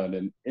recent one,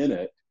 and in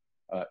it,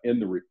 in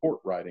the report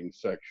writing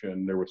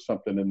section, there was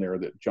something in there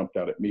that jumped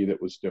out at me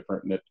that was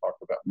different, and it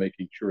talked about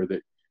making sure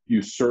that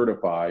you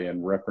certify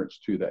in reference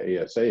to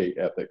the ASA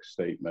ethics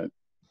statement.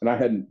 And I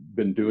hadn't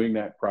been doing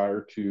that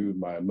prior to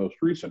my most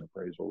recent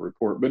appraisal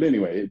report. But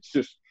anyway, it's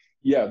just,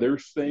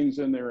 there's things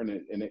in there, and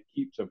it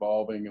keeps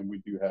evolving, and we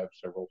do have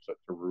several sets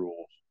of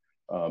rules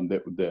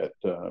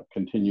that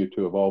continue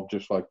to evolve,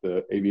 just like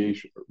the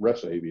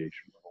rest of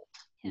aviation rules.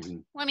 Yeah.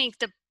 Well, I mean,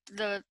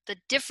 the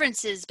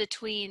differences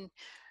between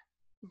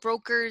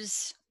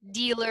brokers,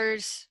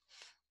 dealers,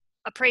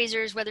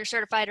 appraisers, whether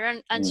certified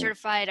or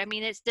uncertified, I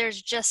mean,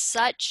 there's just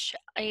such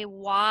a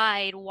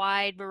wide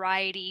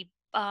variety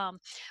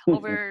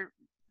over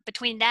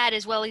between that,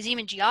 as well as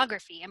even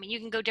geography. I mean, you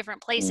can go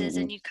different places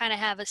and you kind of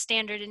have a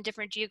standard in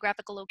different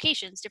geographical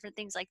locations, different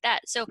things like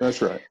that. So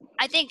that's right.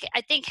 I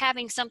think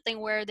having something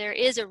where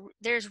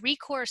there's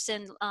recourse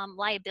and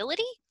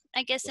liability,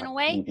 I guess, in a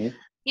way,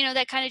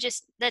 that kind of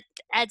that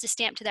adds a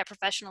stamp to that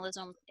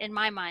professionalism in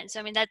my mind. So,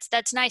 I mean,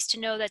 that's nice to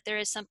know that there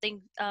is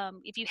something,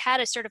 if you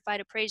had a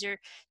certified appraiser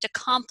to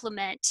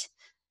complement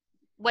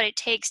what it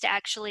takes to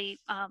actually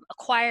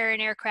acquire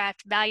an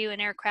aircraft, value an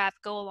aircraft,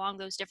 go along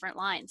those different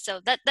lines. So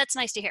that's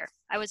nice to hear.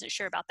 I wasn't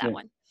sure about that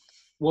one.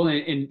 Well,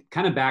 and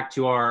kind of back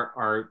to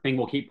our thing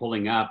we'll keep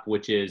pulling up,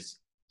 which is,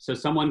 so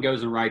someone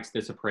goes and writes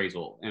this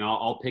appraisal, and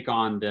I'll pick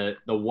on the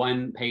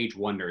one-page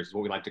wonders, is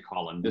what we like to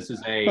call them. This is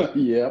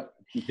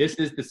this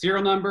is the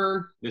serial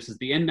number, this is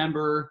the N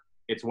number,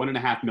 it's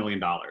 $1.5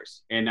 million.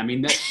 And I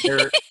mean,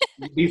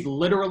 these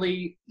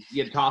literally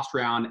get tossed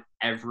around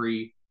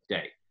every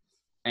day.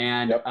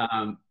 And Yep.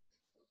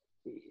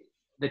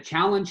 The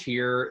challenge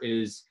here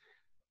is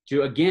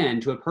to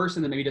a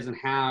person that maybe doesn't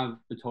have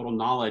the total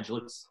knowledge.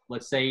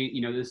 Let's say,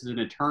 this is an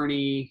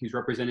attorney who's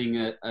representing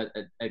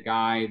a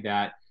guy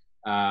that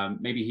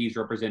maybe he's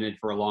represented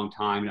for a long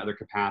time in other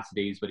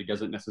capacities, but he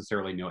doesn't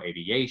necessarily know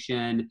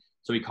aviation.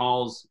 So he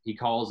calls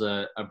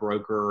a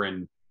broker,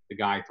 and the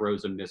guy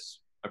throws him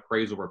this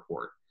appraisal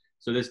report.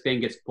 So this thing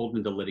gets pulled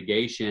into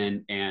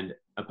litigation, and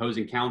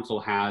opposing counsel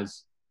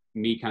has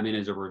me come in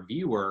as a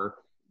reviewer.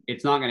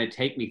 It's not going to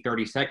take me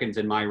 30 seconds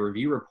in my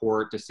review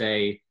report to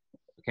say,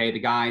 okay, the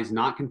guy's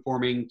not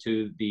conforming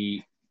to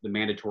the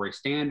mandatory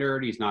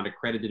standard. He's not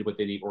accredited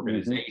within the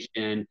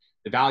organization.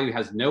 The value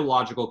has no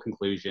logical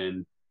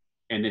conclusion,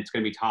 and it's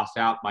going to be tossed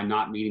out by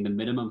not meeting the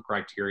minimum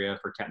criteria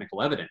for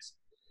technical evidence.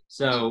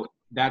 So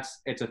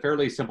it's a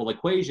fairly simple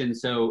equation.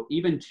 So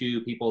even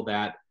to people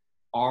that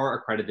are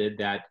accredited,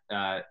 that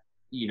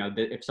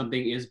that if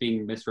something is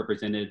being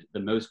misrepresented, the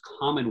most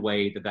common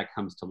way that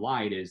comes to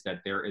light is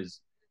that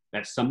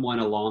that someone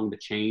along the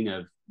chain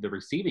of the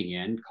receiving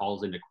end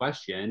calls into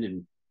question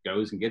and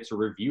goes and gets a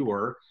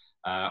reviewer,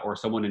 or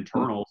someone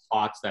internal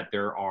spots that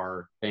there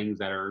are things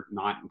that are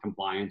not in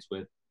compliance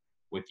with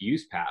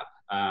USPAP.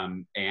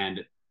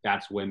 And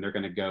that's when they're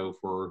going to go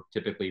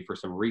typically for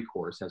some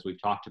recourse, as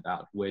we've talked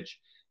about, which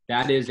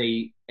that is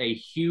a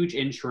huge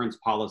insurance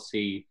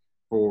policy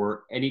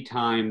for any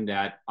time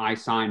that I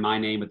sign my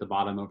name at the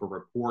bottom of a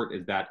report,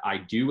 is that I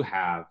do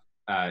have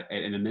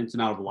an immense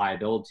amount of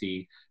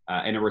liability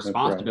and a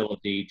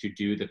responsibility to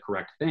do the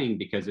correct thing,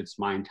 because it's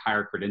my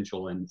entire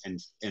credential and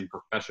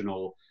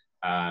professional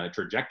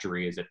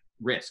trajectory is at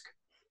risk.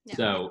 Yeah.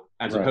 So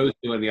as opposed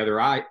to on the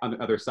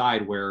other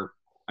side, where,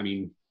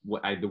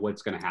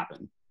 what's going to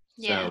happen?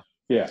 Yeah. So,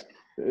 yeah.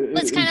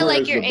 It's kind of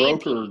like your the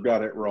broker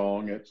got it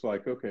wrong. It's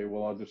like, okay,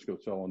 well, I'll just go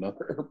sell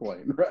another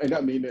airplane, right? I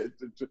mean,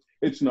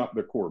 it's not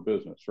the core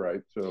business,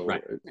 right? So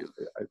right.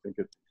 I think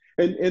it's,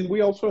 and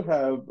we also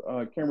have,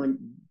 Cameron,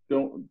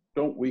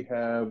 don't we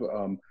have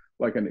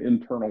like an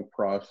internal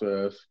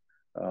process?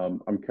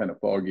 I'm kind of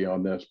foggy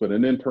on this, but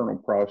an internal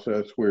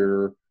process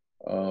where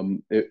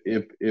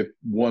if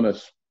one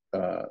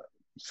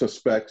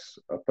suspects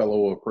a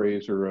fellow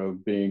appraiser of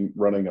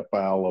running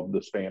afoul of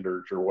the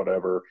standards or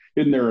whatever,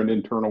 isn't there an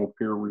internal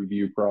peer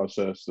review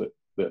process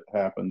that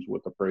happens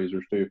with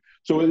appraisers too?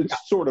 So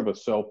it's sort of a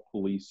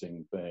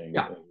self-policing thing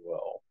as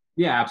well.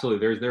 Yeah,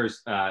 absolutely.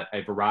 There's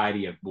a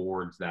variety of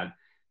boards that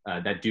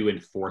do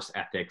enforce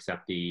ethics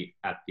at the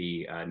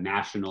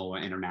national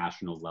and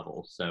international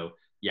level. So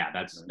yeah,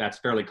 that's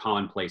fairly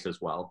commonplace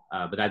as well.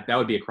 But that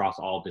would be across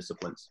all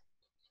disciplines.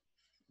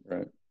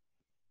 Right.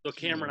 So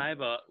Cameron, I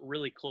have a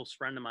really close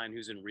friend of mine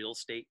who's in real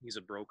estate. He's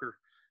a broker,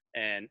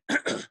 and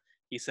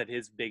he said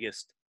his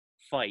biggest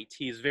fight,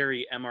 he's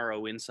very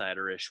MRO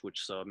insider-ish,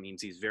 which so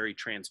means he's very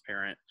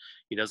transparent.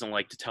 He doesn't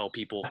like to tell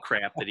people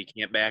crap that he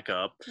can't back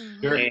up.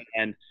 Sure.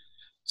 And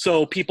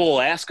so people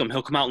will ask him,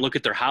 he'll come out and look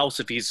at their house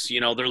if he's,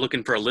 they're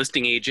looking for a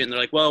listing agent, and they're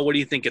like, well, what do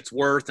you think it's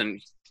worth?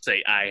 And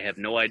say, I have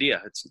no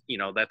idea. It's,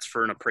 that's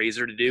for an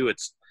appraiser to do.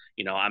 It's,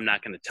 I'm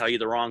not going to tell you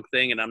the wrong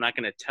thing, and I'm not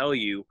going to tell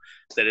you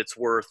that it's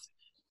worth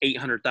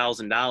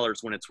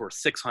 $800,000 when it's worth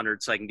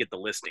 $600 so I can get the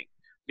listing,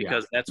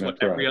 because that's what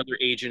every other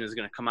agent is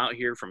going to come out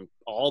here from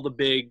all the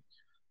big,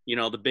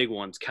 the big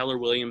ones, Keller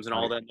Williams and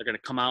all that. They're going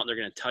to come out and they're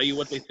going to tell you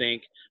what they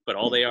think, but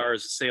all they are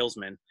is a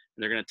salesman, and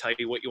they're going to tell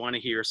you what you want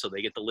to hear so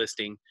they get the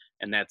listing,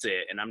 and that's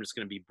it. And I'm just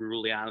going to be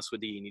brutally honest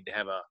with you. You need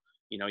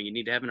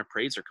to have an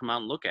appraiser come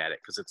out and look at it,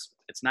 because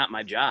it's not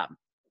my job.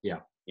 Yeah.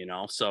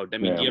 So, do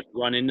you ever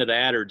run into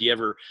that, or do you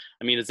ever,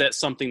 is that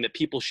something that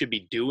people should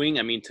be doing?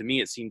 To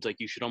me, it seems like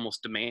you should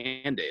almost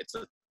demand it.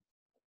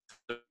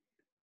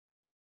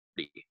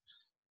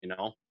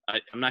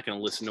 I'm not going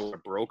to listen to what a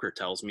broker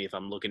tells me if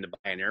I'm looking to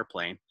buy an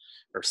airplane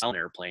or sell an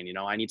airplane.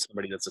 I need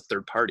somebody that's a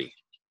third party.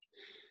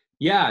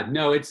 Yeah,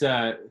 no, that's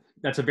a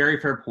very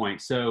fair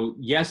point. So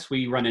yes,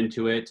 we run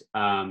into it.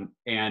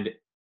 And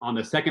on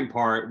the second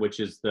part, which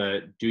is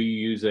do you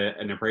use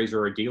an appraiser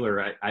or a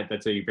dealer?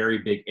 That's a very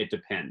big, it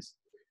depends.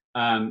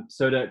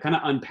 So to kind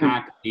of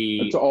unpack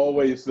it's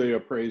always the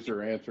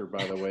appraiser answer,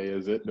 by the way,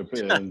 is it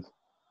depends.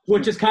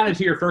 Which is kind of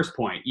to your first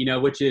point,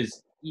 which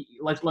is,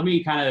 let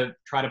me kind of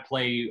try to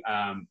play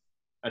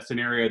a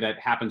scenario that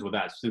happens with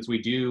us. Since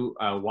we do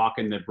walk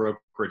in the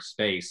brokerage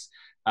space,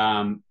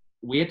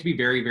 we have to be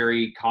very,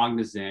 very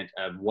cognizant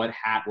of what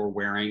hat we're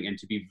wearing, and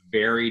to be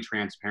very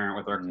transparent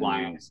with our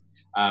clients.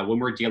 When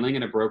we're dealing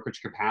in a brokerage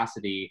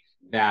capacity,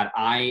 that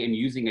I am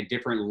using a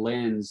different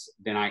lens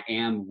than I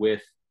am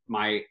with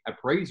my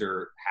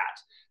appraiser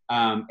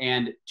hat.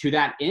 And to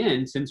that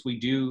end, since we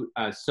do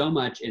so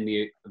much in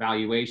the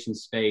evaluation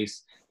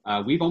space,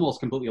 we've almost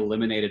completely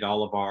eliminated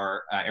all of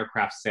our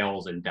aircraft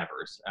sales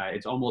endeavors.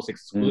 It's almost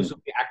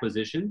exclusively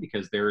acquisition,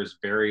 because there's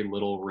very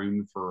little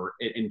room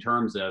in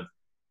terms of,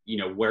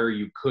 where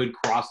you could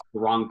cross the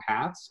wrong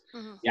paths.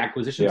 Mm-hmm. The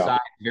acquisition side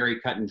is very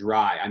cut and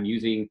dry.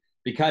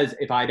 Because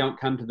if I don't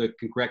come to the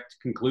correct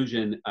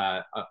conclusion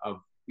of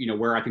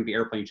where I think the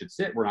airplane should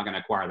sit, we're not going to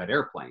acquire that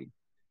airplane.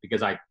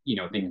 because I,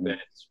 think that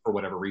it's, for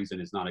whatever reason,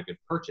 is not a good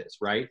purchase,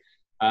 right?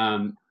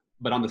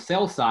 But on the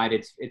sales side,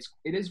 it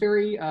is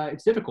very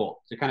it's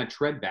difficult to kind of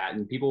tread that.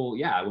 And people,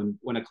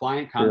 when a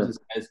client comes and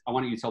says, "I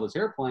want you to sell this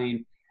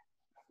airplane,"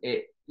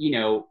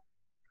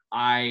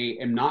 I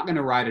am not going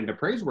to write an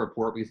appraisal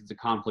report because it's a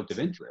conflict of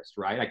interest,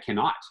 right? I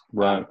cannot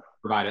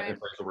provide an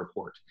appraisal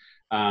report.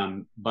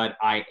 But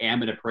I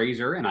am an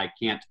appraiser, and I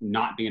can't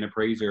not be an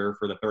appraiser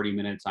for the 30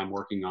 minutes I'm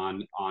working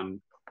on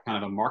kind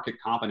of a market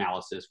comp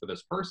analysis for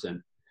this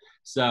person.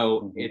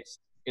 So it's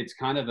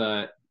kind of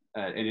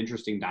an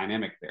interesting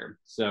dynamic there.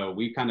 So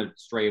we kind of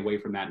stray away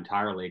from that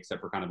entirely, except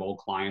for kind of old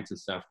clients and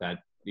stuff that,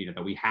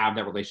 that we have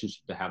that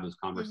relationship to have those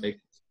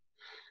conversations.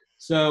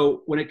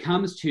 So when it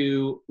comes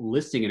to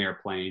listing an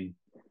airplane,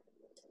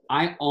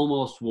 I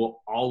almost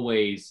will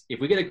always, if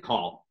we get a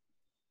call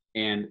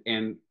and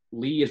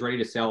Lee is ready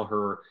to sell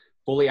her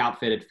fully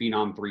outfitted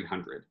Phenom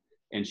 300,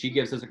 and she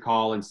gives us a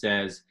call and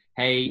says,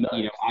 "Hey,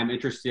 I'm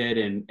interested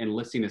in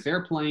listing this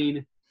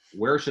airplane.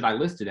 Where should I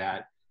list it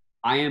at?"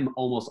 I am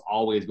almost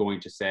always going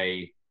to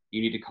say,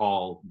 "You need to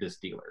call this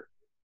dealer."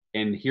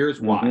 And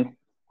here's why.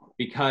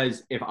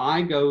 Because if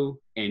I go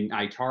and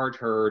I charge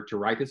her to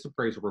write this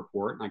appraisal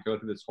report, and I go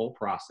through this whole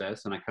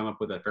process, and I come up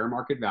with a fair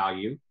market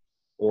value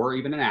or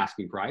even an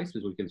asking price,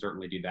 because we can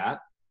certainly do that,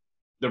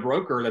 the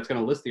broker that's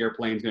going to list the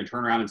airplane is going to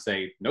turn around and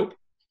say, "Nope."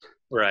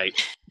 Right.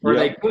 Or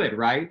they could,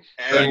 right?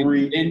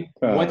 And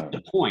what's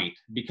the point?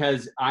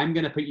 Because I'm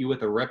going to put you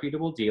with a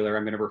reputable dealer.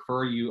 I'm going to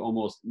refer you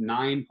almost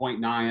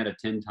 9.9 out of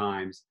 10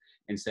 times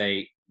and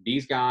say,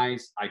 "These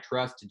guys I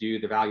trust to do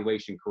the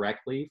valuation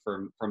correctly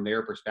from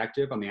their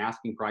perspective on the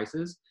asking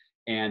prices,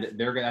 and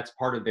that's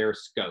part of their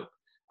scope."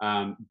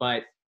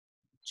 But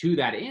to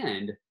that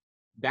end,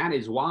 that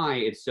is why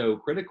it's so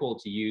critical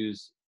to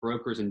use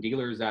brokers and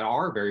dealers that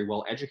are very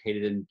well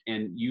educated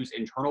and use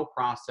internal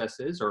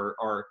processes or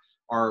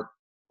are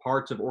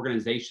parts of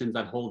organizations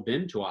that hold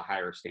them to a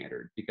higher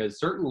standard. Because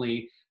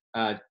certainly,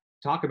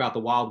 talk about the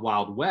wild,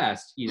 wild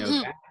west,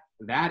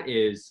 that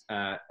is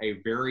a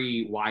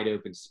very wide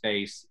open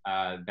space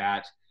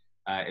that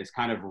is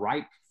kind of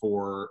ripe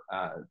for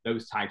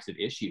those types of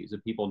issues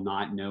of people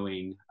not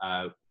knowing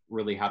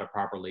really how to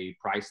properly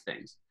price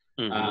things.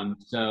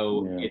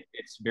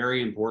 It's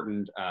very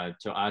important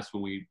to us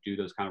when we do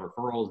those kind of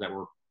referrals that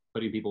we're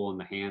putting people in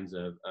the hands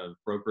of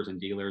brokers and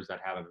dealers that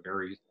have a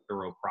very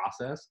thorough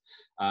process.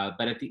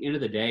 But at the end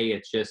of the day,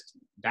 it's just,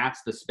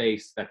 that's the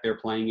space that they're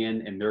playing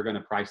in, and they're going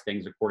to price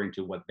things according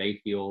to what they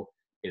feel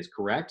is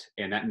correct.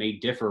 And that may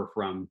differ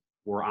from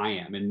where I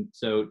am. And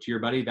so to your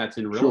buddy that's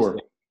in real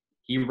estate,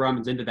 he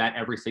runs into that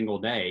every single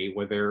day,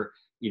 whether,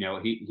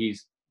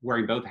 he's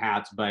wearing both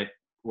hats, but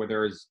where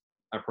there's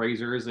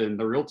appraisers and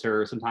the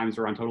realtor sometimes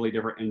are on totally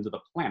different ends of the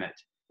planet.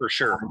 For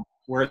sure.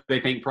 Where they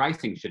think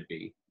pricing should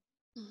be.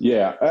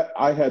 Yeah,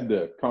 I had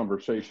the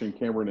conversation,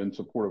 Cameron, in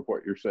support of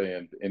what you're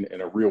saying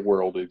in a real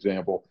world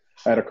example.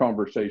 I had a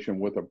conversation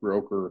with a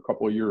broker a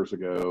couple of years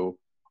ago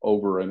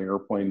over an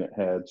airplane that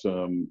had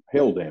some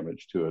hail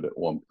damage to it at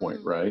one point,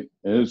 right?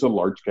 And it was a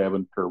large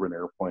cabin turbine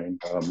airplane.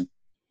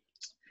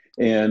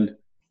 The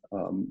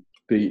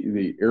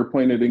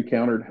airplane had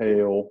encountered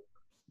hail,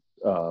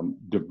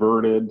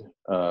 diverted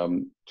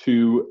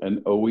to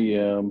an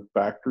OEM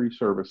factory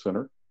service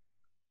center.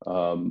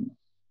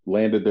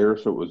 Landed there,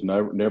 so it was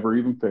never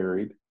even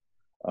ferried.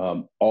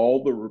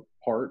 All the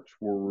parts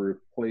were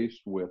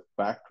replaced with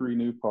factory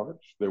new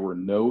parts. There were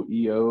no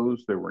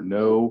EOs. There were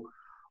no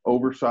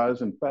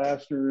oversized and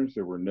fasteners.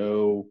 There was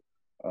no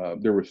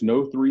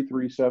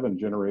 337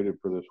 generated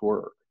for this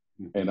work.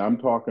 And I'm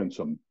talking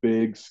some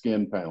big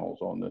skin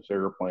panels on this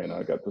airplane.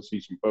 I got to see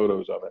some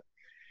photos of it.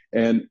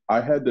 And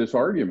I had this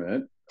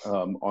argument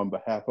on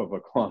behalf of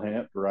a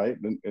client, right?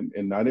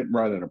 And I didn't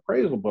write an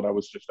appraisal, but I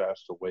was just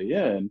asked to weigh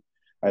in.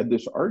 I had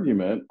this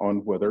argument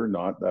on whether or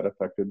not that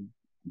affected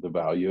the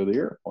value of the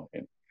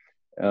airplane.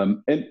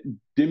 And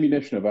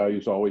diminution of value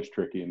is always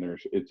tricky, and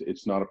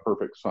it's not a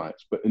perfect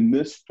science. But in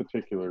this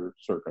particular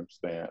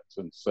circumstance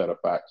and set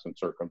of facts and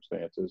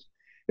circumstances,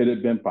 it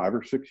had been 5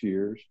 or 6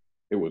 years.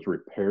 It was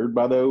repaired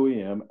by the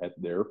OEM at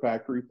their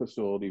factory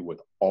facility with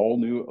all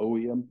new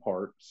OEM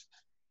parts,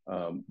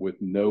 with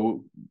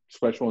no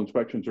special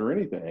inspections or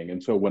anything.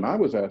 And so when I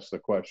was asked the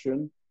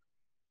question,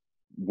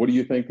 "What do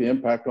you think the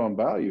impact on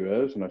value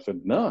is?" And I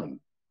said, "None."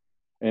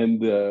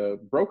 And the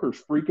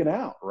broker's freaking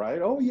out,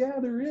 right? "Oh yeah,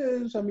 there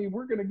is. I mean,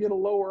 we're going to get a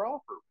lower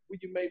offer." Well,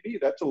 you may be.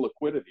 That's a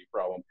liquidity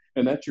problem.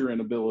 And that's your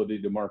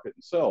inability to market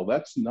and sell.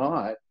 That's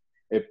not,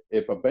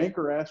 if a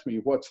banker asks me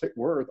what's it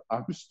worth,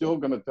 I'm still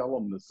going to tell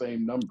them the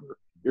same number,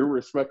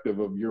 irrespective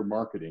of your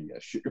marketing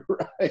issue,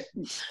 right?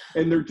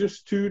 And they're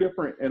just two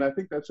different. And I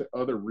think that's the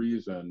other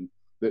reason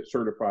that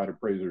certified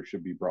appraisers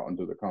should be brought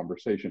into the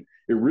conversation.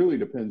 It really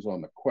depends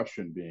on the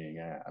question being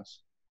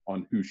asked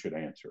on who should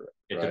answer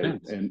it, right?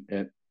 Depends.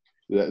 And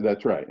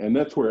that's right. And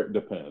that's where it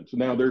depends.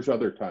 Now, there's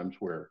other times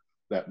where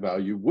that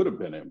value would have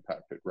been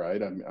impacted,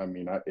 right? I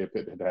mean, if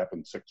it had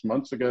happened 6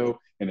 months ago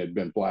and had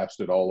been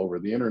blasted all over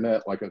the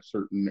internet, like a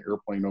certain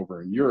airplane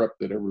over in Europe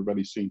that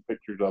everybody's seen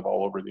pictures of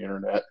all over the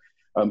internet,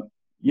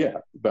 yeah,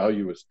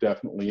 value is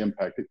definitely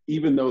impacted,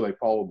 even though they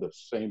followed the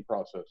same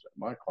process that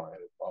my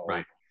client had followed.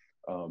 Right.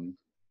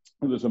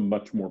 It was a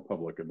much more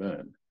public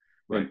event.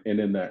 Right. And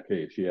in that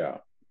case, yeah,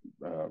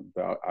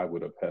 I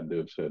would have had to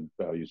have said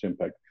values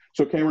impact.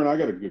 So Cameron, I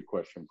got a good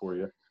question for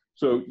you.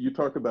 So you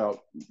talk about,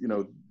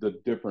 the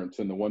difference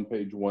in the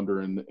one-page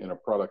wonder in a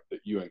product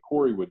that you and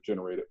Corey would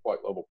generate at Flight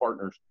Level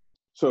Partners.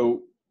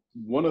 So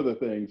one of the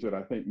things that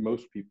I think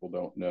most people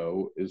don't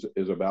know is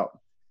about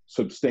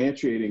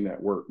substantiating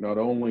that work. Not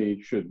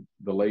only should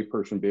the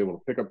layperson be able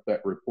to pick up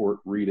that report,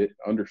 read it,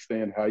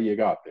 understand how you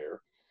got there,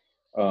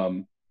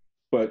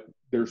 but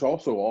there's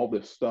also all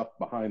this stuff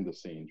behind the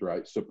scenes,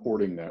 right?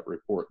 Supporting that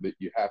report, that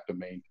you have to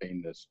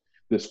maintain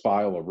this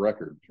file of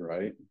records,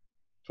 right?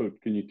 So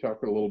can you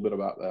talk a little bit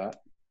about that?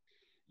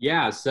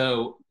 Yeah.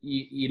 So,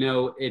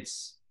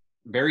 it's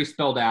very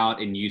spelled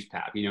out in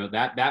USPAP.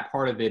 That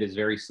part of it is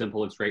very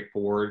simple and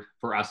straightforward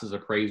for us as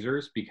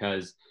appraisers,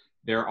 because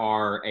there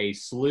are a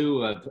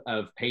slew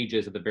of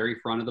pages at the very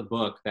front of the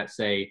book that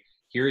say,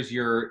 here's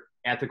your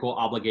ethical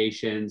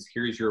obligations,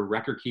 here's your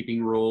record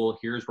keeping rule,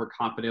 here's where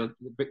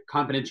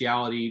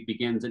confidentiality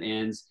begins and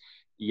ends,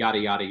 yada,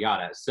 yada,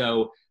 yada.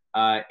 So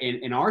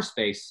in our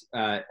space,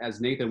 as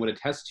Nathan would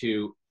attest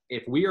to,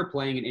 if we are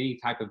playing in any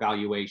type of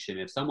valuation,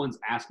 if someone's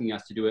asking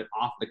us to do it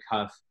off the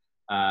cuff,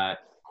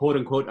 quote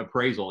unquote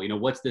appraisal,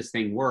 what's this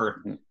thing worth?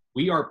 Mm-hmm.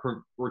 We are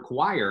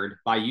required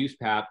by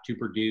USPAP to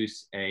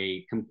produce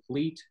a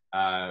complete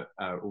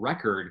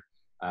record,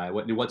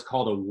 what's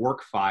called a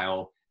work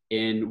file,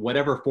 in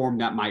whatever form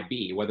that might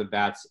be, whether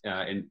that's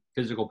in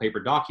physical paper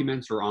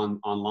documents or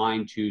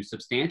online, to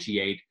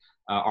substantiate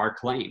our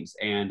claims.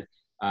 And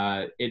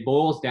it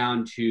boils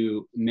down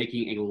to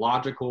making a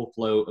logical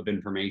flow of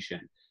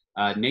information.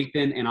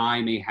 Nathan and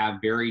I may have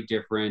very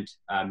different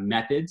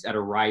methods at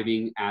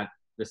arriving at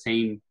the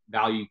same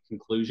value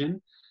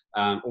conclusion.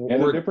 And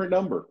a different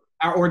number.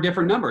 Or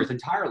different numbers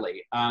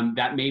entirely.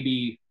 That may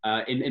be,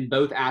 in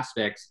both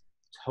aspects,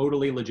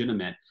 totally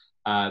legitimate.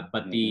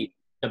 But the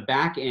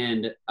back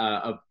end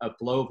of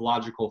flow of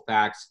logical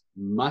facts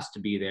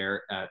must be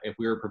there if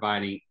we are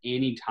providing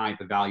any type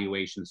of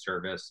valuation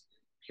service,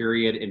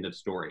 period, end of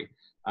story.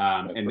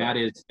 And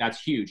right.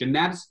 That's huge. And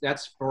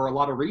that's for a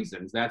lot of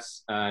reasons.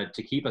 That's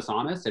to keep us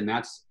honest. And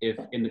that's if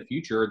in the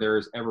future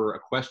there's ever a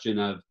question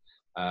of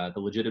the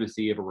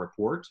legitimacy of a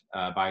report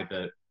by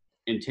the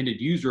intended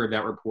user of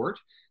that report,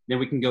 then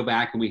we can go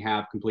back and we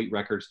have complete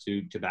records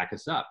to back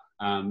us up.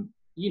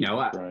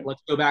 Right.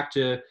 Let's go back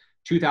to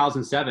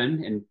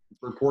 2007 and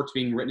reports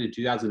being written in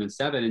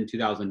 2007 and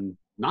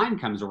 2009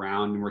 comes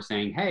around and we're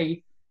saying,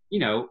 hey,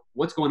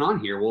 what's going on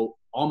here? Well,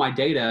 all my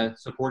data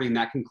supporting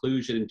that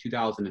conclusion in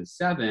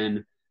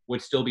 2007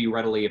 would still be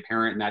readily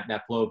apparent, and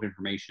that flow of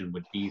information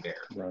would be there.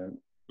 Right.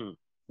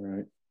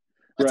 Right.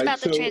 What's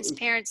about the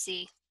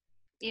transparency?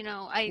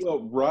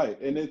 Well, right.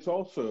 And it's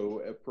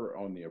also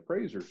on the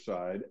appraiser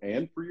side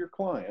and for your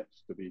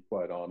clients, to be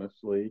quite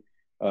honestly,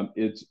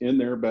 it's in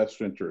their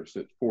best interest.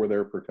 It's for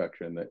their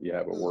protection that you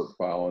have a work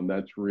file. And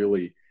that's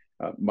really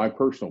my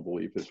personal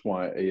belief is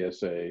why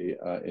ASA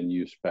and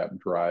USPAP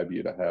drive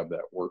you to have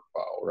that work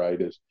file, right?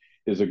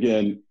 Is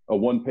again, a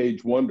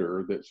one-page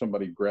wonder that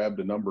somebody grabbed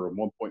a number of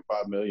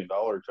 $1.5 million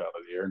out of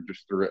the air and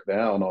just threw it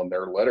down on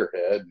their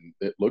letterhead. And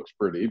it looks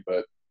pretty,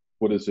 but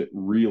what does it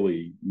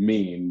really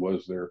mean?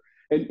 Was there,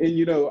 and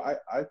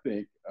I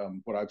think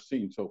what I've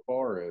seen so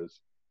far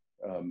is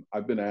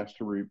I've been asked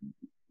to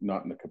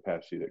not in the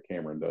capacity that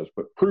Cameron does,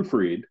 but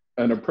proofread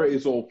an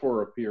appraisal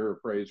for a peer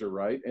appraiser,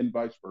 right? And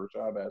vice versa.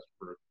 I've asked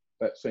for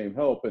that same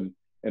help. And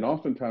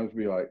oftentimes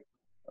be like,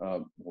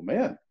 well,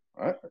 man,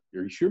 are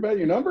you sure about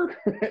your number?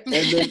 And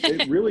then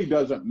it really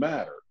doesn't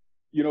matter,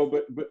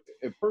 but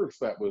at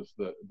first that was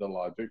the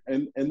logic.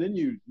 And then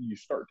you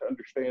start to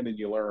understand and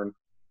you learn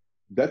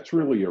that's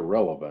really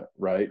irrelevant,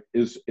 right?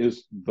 Is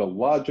the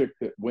logic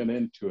that went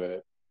into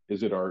it,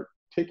 is it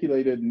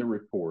articulated in the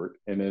report?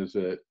 And is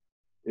it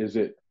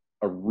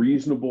a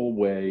reasonable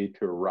way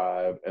to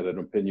arrive at an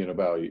opinion of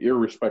value,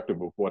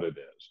 irrespective of what it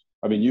is?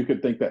 I mean, you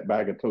could think that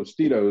bag of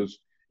Tostitos,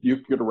 you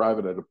could arrive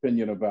at an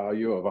opinion of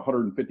value of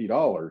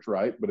 $150,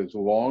 right? But as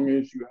long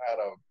as you had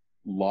a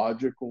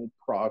logical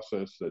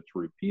process that's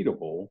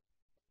repeatable,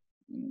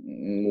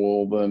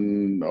 well,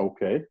 then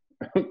okay.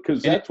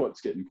 Because that's what's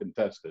getting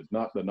contested,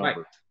 not the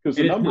number. Because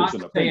the number is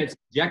an opinion. It's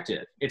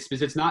subjective.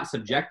 It's not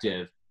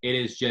subjective. It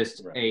is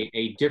just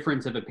a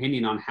difference of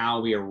opinion on how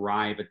we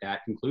arrive at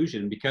that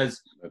conclusion. Because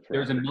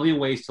there's a million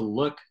ways to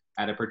look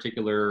at a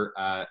particular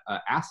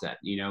asset,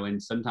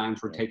 and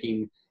sometimes we're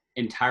taking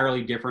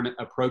entirely different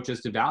approaches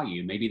to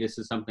value. Maybe this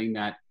is something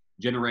that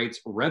generates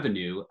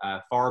revenue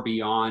far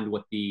beyond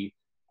what the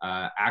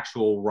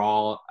actual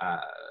raw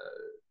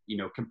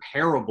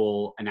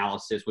comparable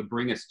analysis would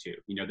bring us to.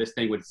 This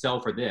thing would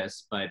sell for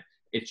this, but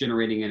it's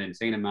generating an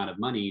insane amount of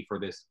money for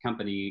this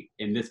company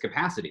in this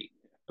capacity.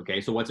 Okay,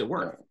 so what's it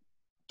worth?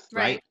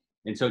 Right.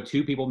 And so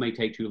two people may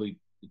take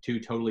two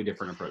totally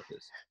different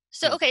approaches.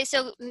 So, okay,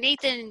 so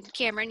Nathan,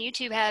 Cameron, you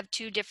two have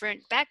two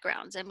different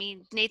backgrounds. I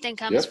mean, Nathan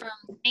comes from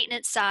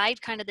maintenance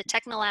side, kind of the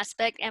technical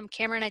aspect. And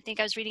Cameron, I think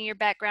I was reading your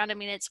background. I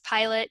mean, it's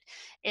pilot,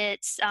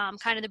 it's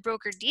kind of the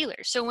broker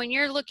dealer. So when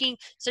you're looking,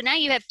 so now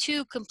you have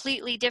two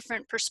completely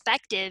different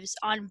perspectives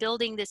on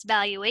building this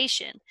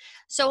valuation.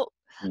 So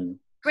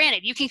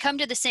granted, you can come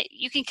to the same,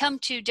 you can come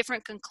to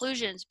different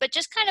conclusions, but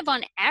just kind of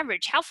on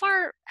average, how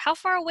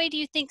far away do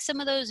you think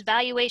some of those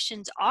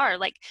valuations are?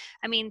 Like,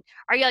 I mean,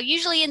 are y'all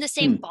usually in the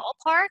same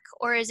ballpark,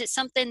 or is it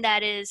something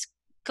that is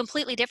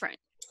completely different?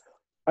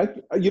 I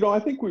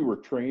think we were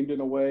trained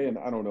in a way, and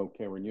I don't know,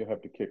 Cameron, you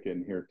have to kick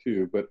in here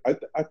too, but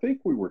I think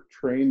we were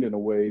trained in a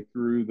way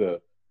through the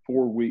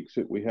 4 weeks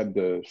that we had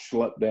to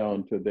schlep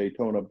down to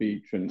Daytona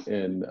Beach and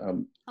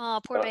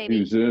poor baby.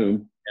 do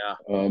Zoom. Yeah.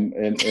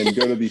 And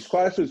go to these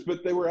classes,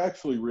 but they were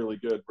actually really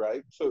good,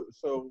 right?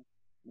 So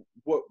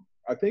what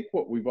I think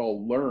what we've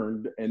all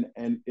learned, and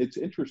it's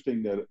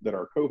interesting that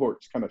our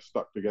cohorts kind of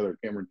stuck together.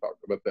 Cameron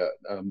talked about that.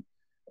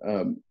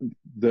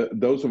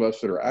 Those of us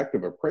that are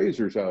active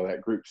appraisers out of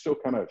that group still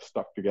kind of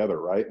stuck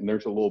together, right? And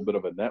there's a little bit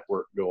of a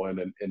network going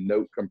and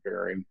note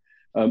comparing,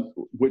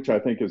 which I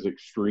think is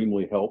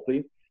extremely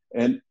healthy.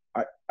 And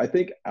I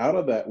think out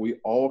of that, we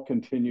all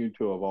continue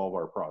to evolve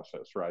our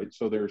process, right?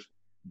 So there's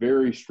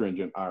very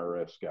stringent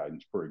IRS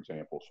guidance, for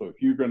example. So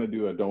if you're going to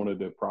do a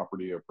donative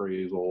property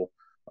appraisal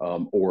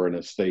or an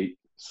estate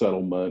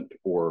settlement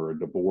or a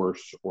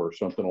divorce or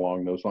something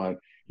along those lines,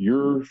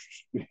 your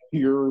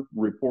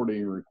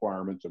reporting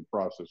requirements and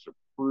process are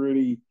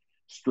pretty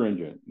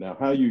stringent. Now,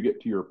 how you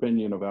get to your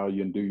opinion of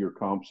value and do your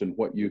comps and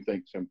what you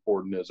think is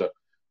important as a,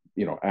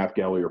 aft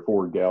galley or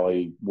forward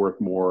galley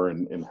worth more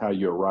and how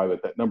you arrive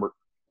at that number,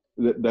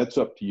 that's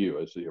up to you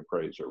as the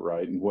appraiser,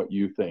 right? And what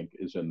you think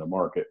is in the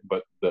market.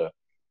 But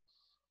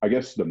I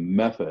guess the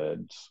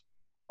methods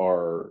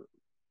are,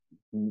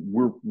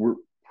 we're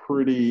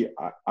pretty,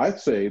 I'd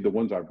say the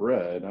ones I've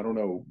read, I don't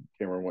know,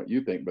 Cameron, what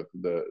you think, but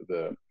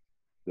the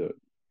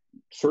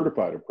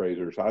certified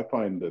appraisers, I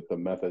find that the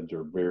methods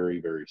are very,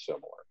 very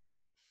similar.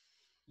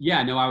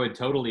 Yeah, no, I would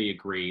totally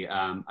agree.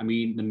 I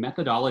mean, the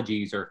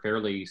methodologies are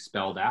fairly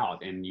spelled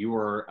out, and you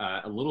are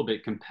a little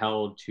bit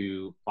compelled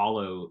to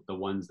follow the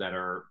ones that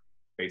are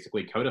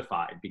basically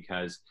codified,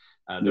 because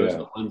those are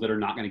the ones that are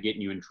not going to get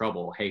you in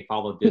trouble. Hey,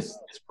 follow this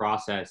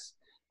process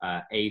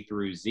A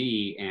through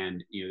Z,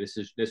 and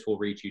this will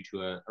reach you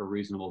to a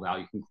reasonable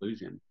value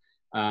conclusion.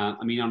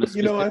 I mean, on a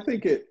specific,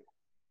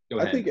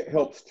 I think it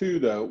helps too,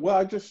 though.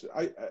 Well,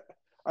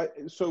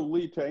 so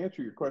Lee, to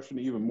answer your question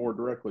even more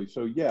directly,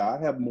 so yeah, I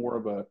have more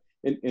of a,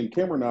 and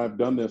Cameron and I have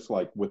done this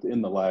like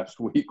within the last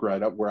week,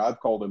 right, up where I've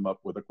called him up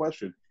with a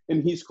question,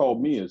 and he's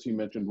called me, as he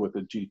mentioned, with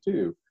a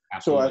G2.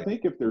 Absolutely. So I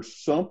think if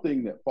there's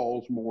something that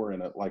falls more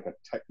in like a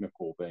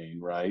technical vein,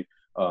 right,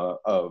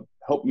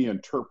 help me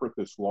interpret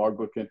this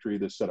logbook entry,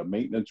 this set of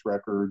maintenance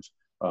records,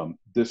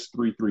 this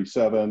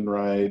 337,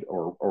 right,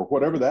 or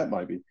whatever that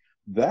might be.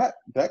 That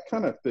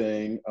kind of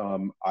thing,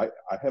 I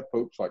have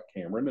folks like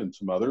Cameron and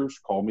some others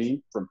call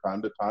me from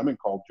time to time and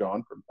call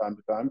John from time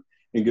to time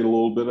and get a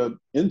little bit of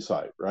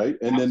insight, right?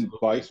 And Absolutely. Then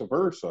vice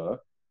versa,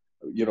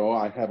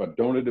 I have a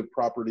donative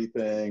property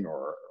thing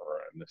or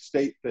an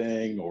estate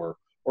thing or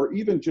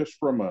even just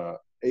from a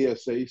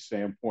ASA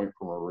standpoint,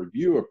 from a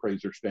review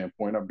appraiser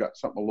standpoint, I've got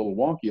something a little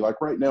wonky.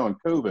 Like right now in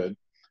COVID,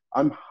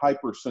 I'm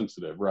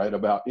hypersensitive, right,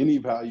 about any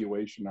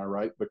valuation I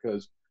write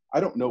because I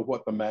don't know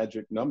what the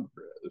magic number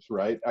is,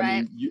 right?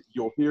 I mean,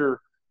 you'll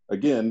hear,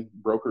 again,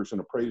 brokers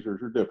and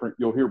appraisers are different.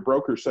 You'll hear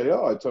brokers say,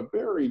 oh, it's a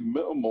very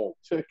minimal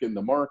tick in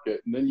the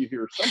market. And then you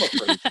hear some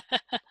appraisers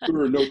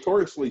who are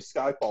notoriously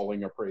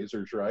skyfalling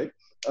appraisers, right?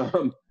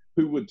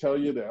 Who would tell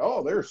you that,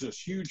 oh, there's this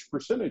huge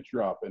percentage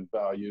drop in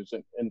values.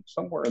 And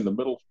somewhere in the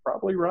middle is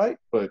probably right.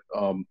 But,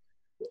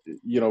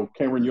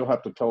 Cameron, you'll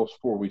have to tell us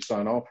before we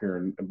sign off here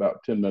in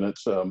about 10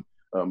 minutes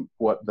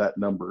what that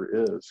number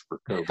is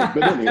for COVID.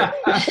 But anyway.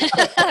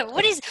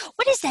 What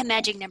is that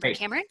magic number,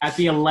 Cameron? At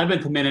the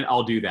 11th minute,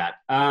 I'll do that.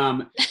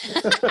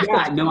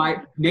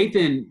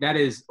 Nathan, that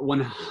is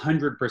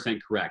 100%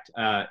 correct.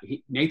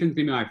 Nathan's gonna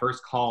be my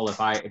first call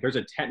if there's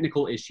a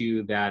technical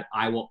issue that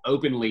I will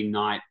openly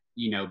not,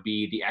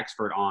 be the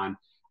expert on.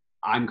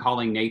 I'm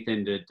calling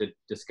Nathan to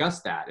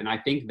discuss that. And I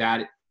think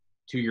that,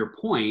 to your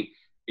point,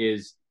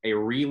 is a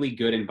really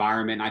good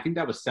environment. I think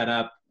that was set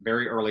up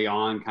very early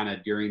on, kind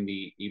of during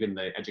even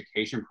the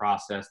education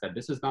process, that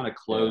this is not a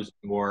closed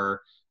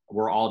door,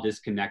 we're all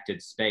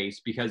disconnected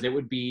space, because it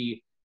would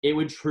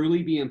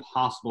truly be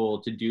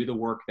impossible to do the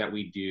work that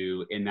we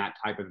do in that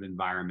type of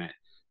environment.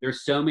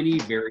 There's so many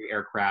varied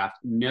aircraft.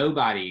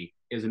 Nobody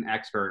is an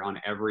expert on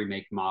every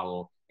make,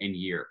 model, and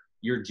year.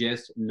 You're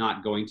just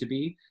not going to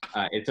be.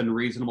 It's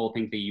unreasonable to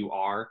think that you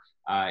are.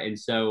 And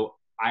so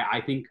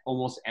I think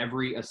almost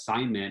every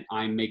assignment,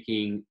 I'm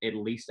making at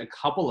least a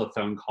couple of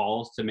phone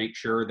calls to make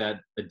sure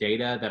that the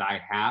data that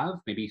I have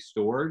maybe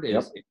stored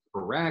is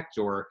correct,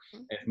 or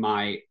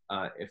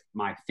if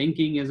my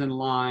thinking is in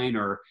line,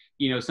 or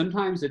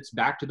sometimes it's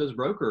back to those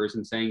brokers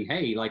and saying,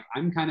 hey, like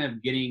I'm kind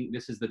of getting,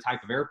 this is the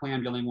type of airplane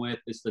I'm dealing with,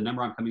 this is the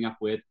number I'm coming up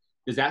with.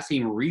 Does that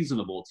seem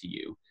reasonable to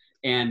you?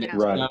 And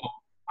so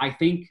I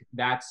think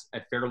that's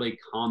a fairly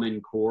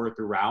common core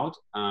throughout.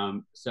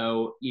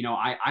 So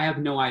I have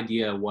no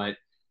idea what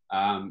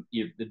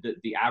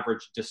the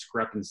average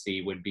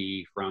discrepancy would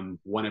be from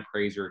one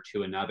appraiser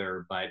to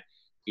another. But,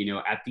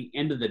 at the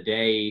end of the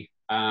day,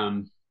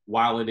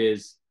 while it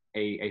is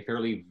a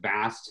fairly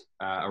vast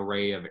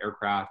array of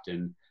aircraft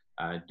and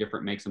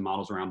different makes and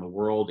models around the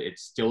world, it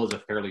still is a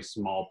fairly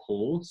small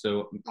pool.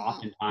 So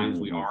oftentimes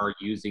we are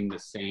using the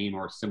same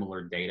or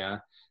similar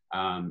data,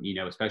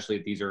 especially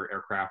if these are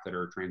aircraft that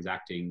are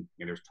transacting,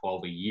 there's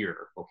 12 a year.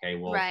 Okay,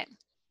 well,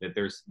 that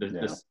there's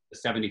the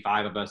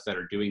 75 of us that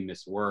are doing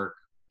this work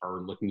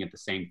are looking at the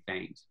same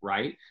things,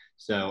 right?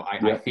 So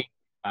I think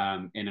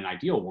in an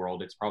ideal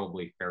world, it's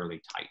probably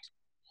fairly tight.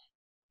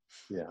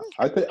 Yeah,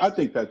 I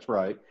think that's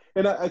right.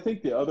 And I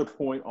think the other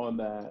point on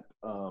that,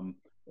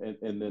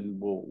 and then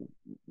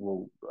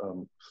we'll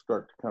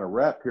start to kind of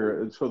wrap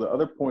here. And so the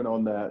other point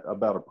on that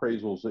about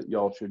appraisals that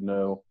y'all should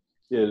know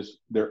is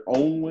they're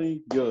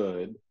only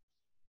good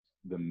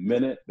the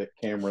minute that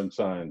Cameron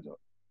signs them.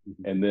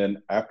 And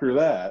then after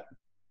that,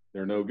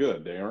 they're no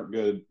good. They aren't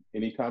good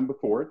anytime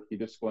before it. He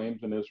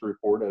disclaims in his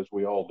report, as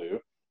we all do,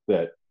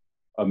 that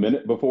a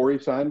minute before he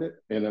signed it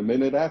and a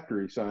minute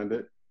after he signed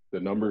it, the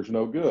number's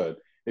no good.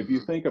 If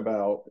you think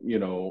about,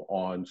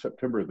 on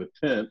September the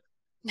 10th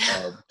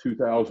of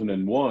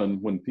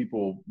 2001, when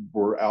people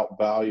were out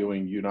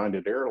valuing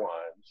United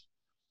Airlines,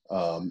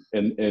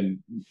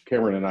 and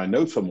Cameron and I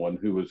know someone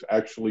who was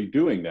actually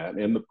doing that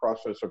in the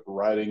process of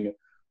writing,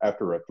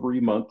 after a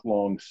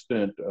 3-month-long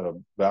stint of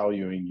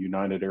valuing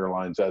United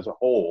Airlines as a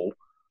whole,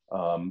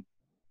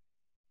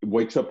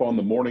 wakes up on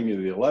the morning of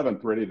the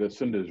 11th ready to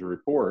send his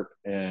report,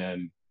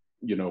 and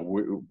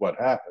what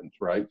happens,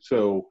 right?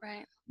 So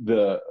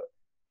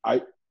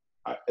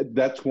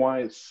that's why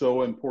it's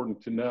so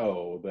important to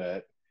know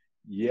that,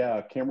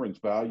 Cameron's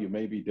value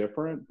may be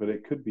different, but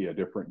it could be a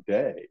different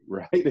day,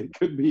 right? It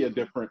could be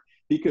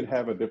he could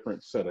have a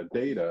different set of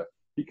data.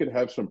 He could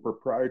have some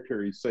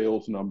proprietary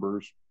sales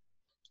numbers,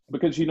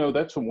 because,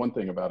 that's the one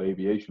thing about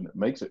aviation that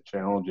makes it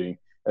challenging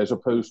as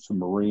opposed to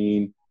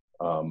marine,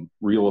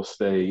 real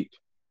estate,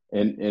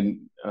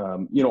 and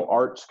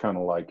art's kind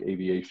of like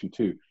aviation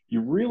too.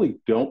 You really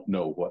don't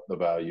know what the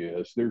value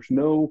is. There's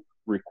no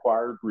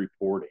required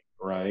reporting,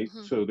 right?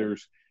 So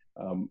there's,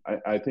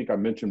 I think I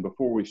mentioned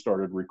before we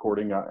started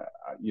recording,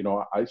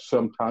 I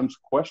sometimes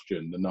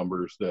question the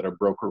numbers that a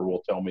broker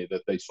will tell me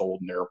that they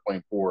sold an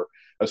airplane for,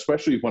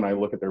 especially when I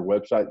look at their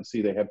website and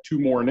see they have 2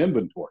 more in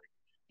inventory.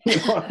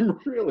 I'm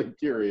really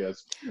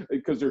curious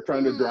because they're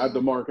trying to drive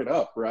the market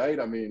up, right?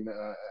 I mean,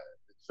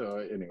 so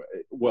anyway,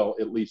 well,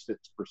 at least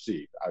it's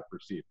perceived. I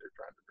perceive they're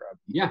trying to drive.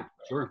 Yeah,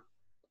 sure.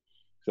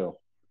 So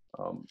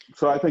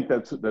I think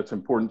that's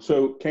important.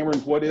 So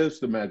Cameron, what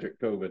is the magic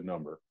COVID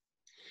number?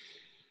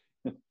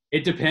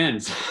 It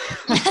depends.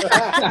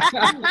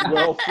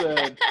 Well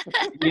said.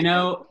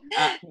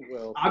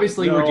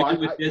 Obviously we're dealing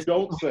with this.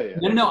 Don't say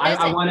it. No.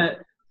 I want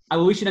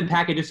to. We should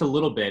unpack it just a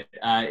little bit.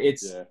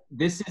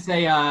 This is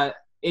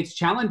it's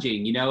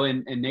challenging,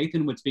 and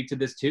Nathan would speak to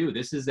this too.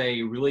 This is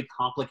a really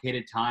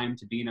complicated time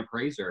to be an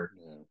appraiser,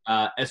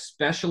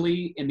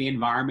 especially in the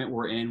environment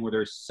we're in, where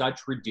there's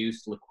such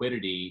reduced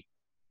liquidity.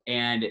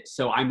 And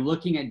so I'm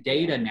looking at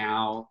data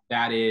now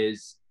that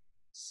is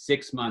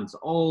 6 months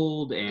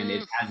old, and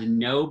it has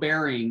no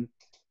bearing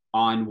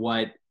on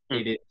what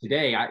it is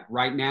today.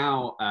 Right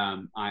now,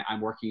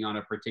 I'm working on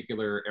a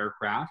particular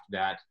aircraft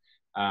that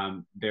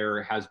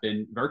there has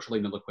been virtually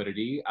no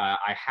liquidity.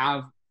 I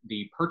have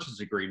the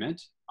purchase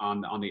agreement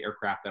on the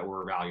aircraft that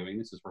we're valuing.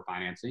 This is for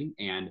financing.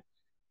 And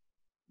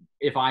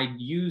if I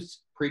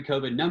use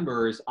pre-COVID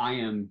numbers, I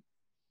am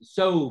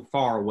so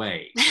far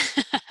away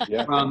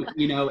from,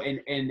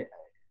 and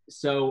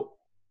so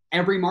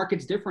every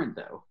market's different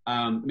though.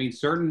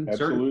 Certain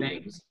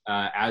things,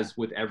 as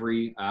with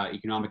every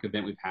economic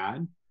event we've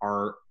had,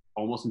 are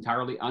almost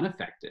entirely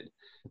unaffected.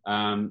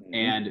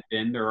 And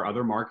then there are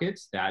other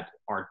markets that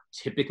are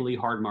typically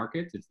hard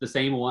markets. It's the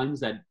same ones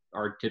that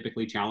are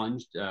typically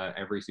challenged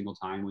every single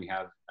time we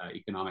have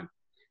economic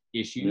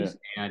issues.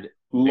 And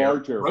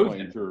large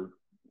airplanes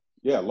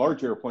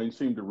large airplanes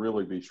seem to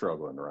really be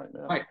struggling right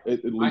now,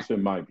 at least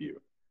in my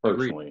view,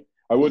 personally. Agreed.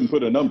 I wouldn't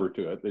put a number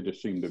to it. They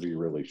just seem to be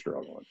really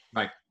struggling.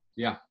 Right.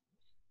 Yeah.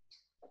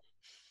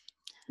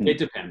 It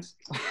depends.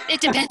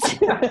 It depends.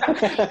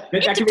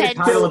 That could be the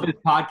title of this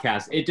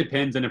podcast. It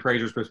depends an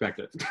appraiser's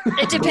perspective.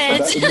 It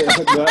depends.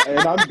 And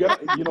I'm gonna,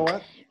 you know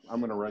what? I'm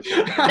gonna write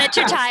that. That's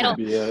your title.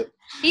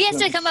 He has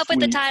to come up with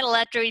the title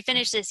after we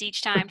finish this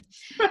each time.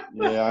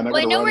 Yeah. And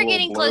I know we're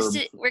getting close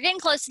to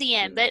the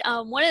end, but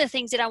one of the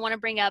things that I want to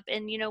bring up,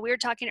 and we were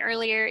talking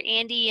earlier,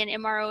 Andy and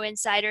MRO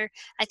Insider,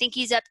 I think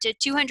he's up to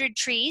 200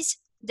 trees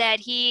that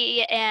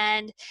he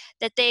and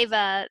that they've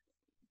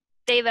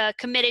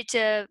committed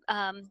to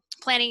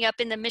planting up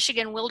in the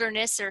Michigan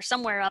wilderness or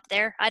somewhere up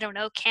there. I don't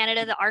know,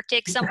 Canada, the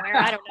Arctic, somewhere.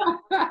 I don't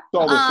know. It's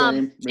all the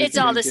same. It's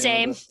all the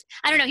Michigan, same.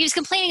 I don't know. He was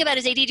complaining about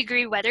his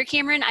 80-degree weather,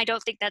 Cameron. I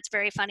don't think that's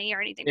very funny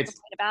or anything to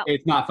complain about.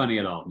 It's not funny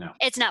at all. No,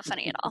 it's not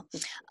funny at all.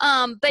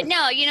 But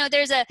no,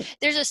 there's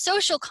a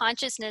social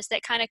consciousness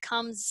that kind of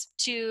comes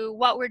to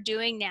what we're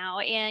doing now.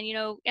 And,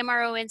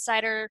 MRO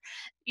Insider,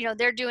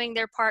 they're doing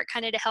their part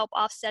kind of to help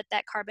offset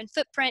that carbon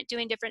footprint,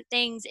 doing different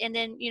things. And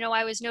then,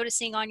 I was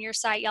noticing on your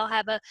site, y'all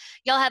have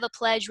a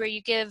pledge where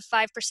you give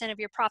 5% of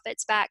your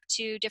profits back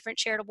to different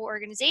charitable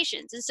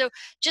organizations. And so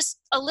just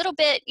a little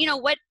bit,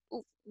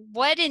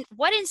 what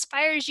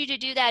inspires you to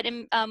do that?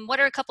 And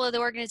what are a couple of the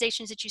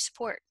organizations that you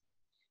support?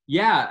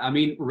 Yeah, I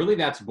mean, really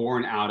that's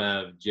born out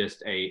of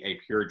just a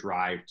pure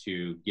drive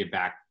to give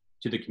back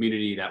to the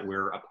community that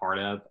we're a part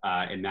of.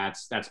 And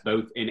that's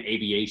both in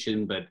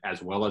aviation, but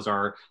as well as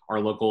our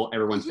local,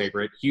 everyone's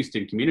favorite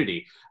Houston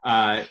community.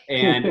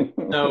 And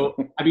so,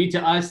 I mean,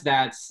 to us,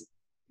 that's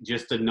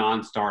just a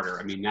non-starter.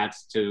 I mean,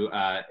 that's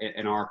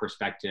in our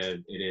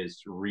perspective, it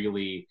is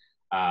really,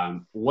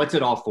 what's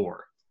it all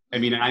for? I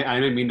mean, I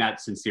don't mean that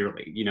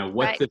sincerely,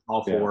 what's it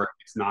all for?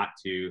 It's not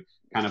to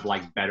kind of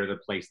like better the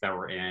place that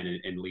we're in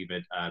and leave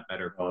it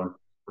better for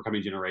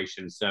coming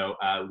generations. So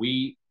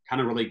we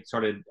kind of really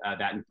started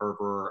that in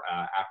fervor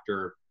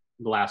after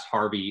the last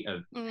Harvey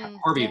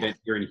event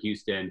here in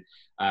Houston.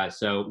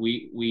 So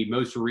we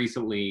most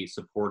recently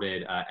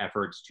supported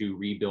efforts to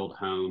rebuild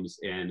homes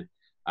in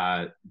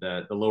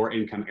the lower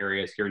income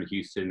areas here in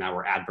Houston that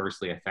were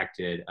adversely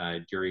affected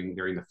during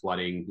the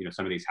flooding.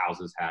 Some of these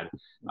houses had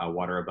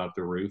water above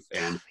the roof,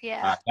 and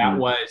that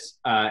was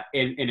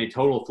in a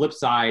total flip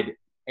side,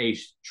 a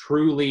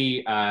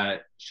truly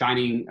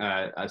shining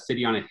a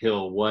city on a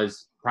hill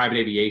was private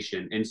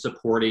aviation in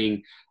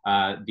supporting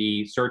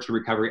the search and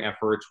recovery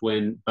efforts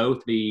when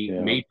both the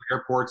major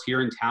airports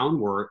here in town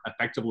were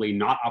effectively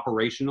not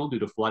operational due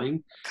to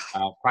flooding.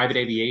 Private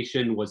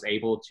aviation was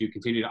able to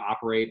continue to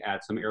operate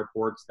at some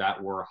airports that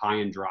were high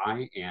and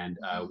dry and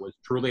was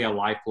truly a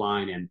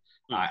lifeline. And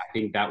I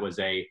think that was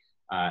a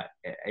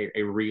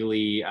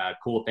really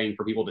cool thing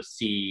for people to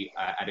see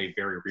at a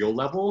very real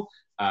level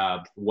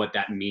what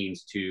that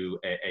means to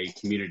a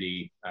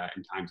community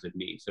in times of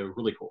need. So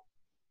really cool.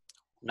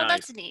 Well,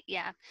 that's neat.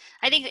 Yeah.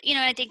 I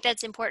think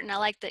that's important. I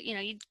like that,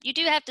 you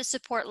do have to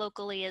support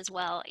locally as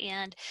well.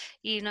 And,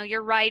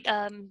 you're right.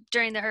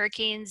 During the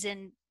hurricanes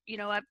and,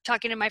 I'm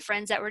talking to my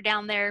friends that were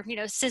down there,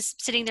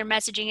 sitting there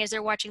messaging as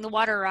they're watching the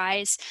water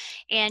rise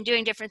and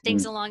doing different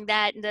things along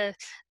that. And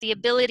the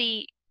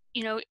ability,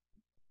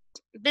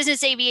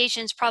 business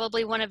aviation is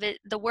probably one of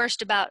the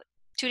worst about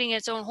tooting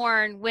its own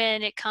horn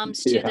when it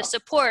comes to the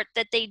support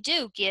that they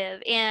do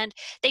give, and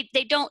they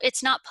don't,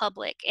 it's not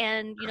public,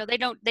 and they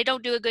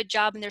don't do a good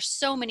job, and there's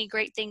so many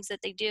great things that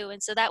they do.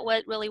 And so that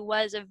really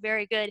was a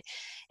very good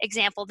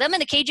example. Them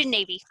and the Cajun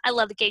Navy. I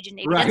love the Cajun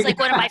Navy. That's like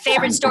one of my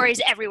favorite stories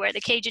everywhere.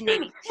 The Cajun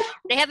Navy.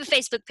 They have a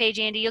Facebook page,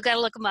 Andy. You'll got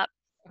to look them up.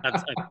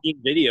 I've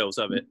seen videos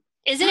of it.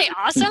 Isn't it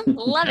awesome?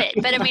 Love it.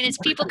 But I mean, it's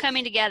people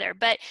coming together.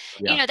 But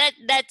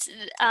that's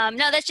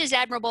just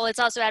admirable. It's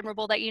also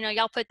admirable that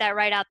y'all put that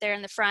right out there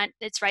in the front.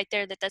 It's right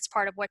there that's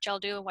part of what y'all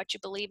do and what you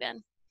believe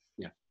in.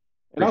 Yeah.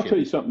 And I'll tell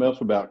you something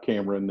else about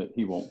Cameron that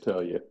he won't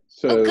tell you.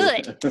 So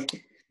good.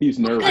 He's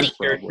nervous.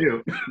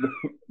 Too.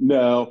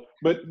 No,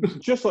 but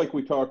just like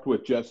we talked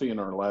with Jesse in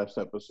our last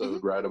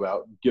episode, right,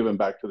 about giving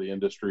back to the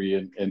industry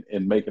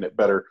and making it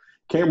better.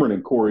 Cameron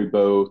and Corey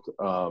both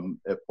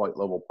at Flight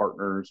Level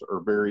Partners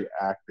are very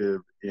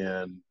active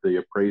in the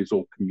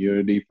appraisal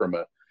community from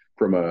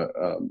a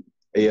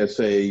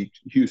ASA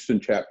Houston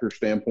chapter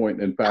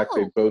standpoint. In fact,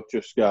 they both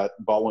just got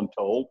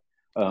voluntold,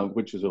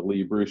 which is a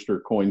Lee Brewster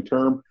coined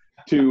term.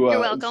 You're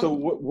welcome. So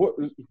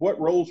what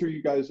roles are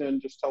you guys in?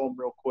 Just tell them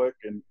real quick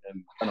and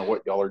kind of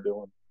what y'all are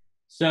doing.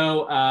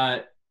 So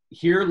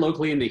here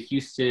locally in the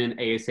Houston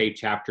ASA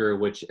chapter,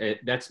 which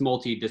that's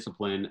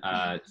multidiscipline.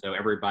 So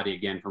everybody,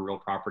 again, from real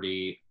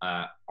property,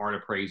 art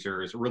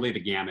appraisers, really the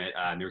gamut.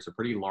 There's a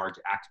pretty large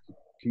active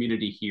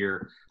community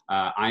here.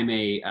 I'm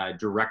a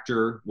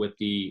director with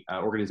the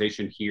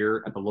organization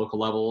here at the local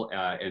level,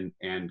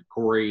 and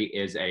Corey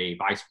is a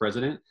vice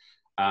president.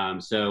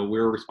 So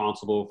we're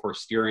responsible for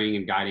steering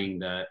and guiding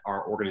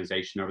our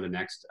organization over the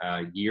next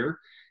year.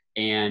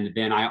 And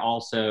then I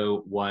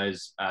also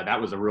was, that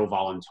was a real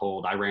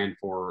voluntold. I ran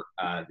for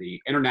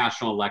the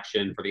international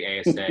election for the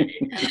ASA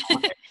and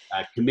on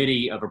a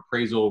committee of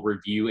appraisal,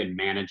 review, and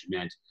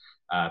management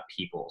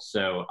people.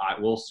 So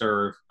I'll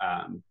serve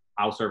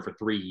for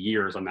 3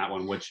 years on that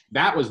one, which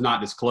that was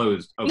not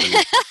disclosed openly,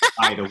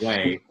 by the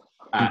way.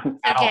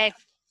 Okay.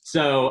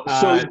 So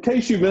in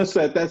case you missed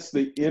that, that's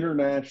the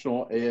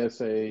International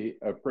ASA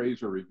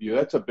Appraiser Review.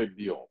 That's a big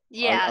deal.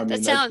 Yeah, I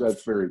mean,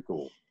 that's very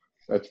cool.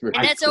 That's cool.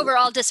 Over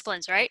all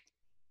disciplines, right?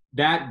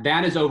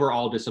 That is over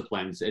all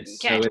disciplines. Okay.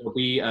 So it'll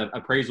be an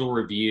appraisal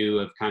review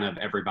of kind of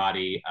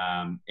everybody,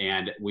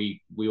 and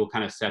we will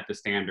kind of set the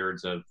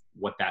standards of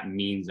what that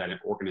means at an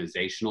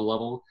organizational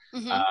level.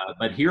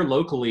 But here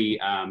locally,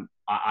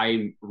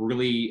 I'm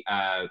really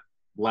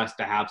blessed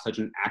to have such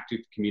an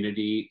active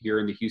community here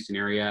in the Houston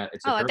area.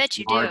 It's a I fairly bet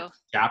you large do.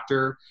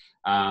 chapter,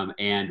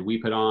 and we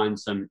put on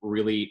some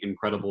really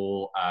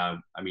incredible,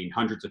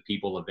 hundreds of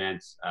people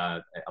events,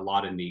 a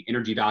lot in the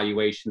energy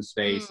valuation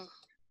space. Mm.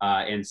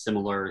 And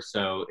similar.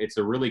 So it's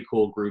a really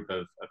cool group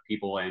of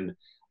people. And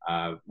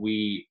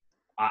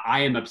I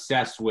am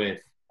obsessed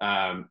with,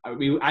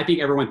 I think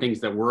everyone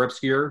thinks that we're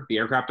obscure, the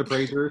aircraft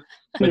appraisers,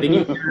 but then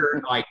you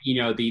hear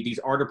these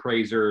art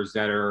appraisers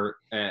that are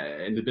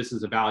in the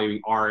business of valuing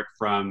art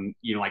from,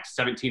 like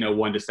 1701 to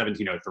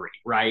 1703,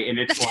 right? And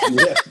it's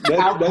like,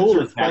 how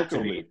cool is that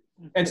to me?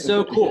 It's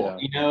so cool,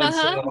 and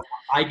so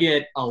I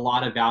get a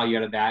lot of value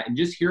out of that. And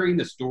just hearing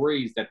the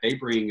stories that they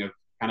bring of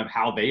kind of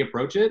how they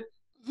approach it,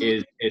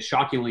 is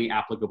shockingly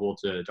applicable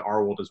to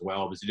our world as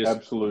well, because it just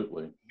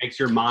absolutely makes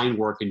your mind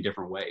work in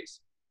different ways.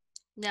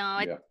 No,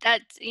 I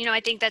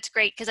think that's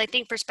great, because I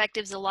think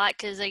perspective's a lot,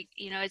 because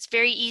it's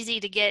very easy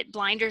to get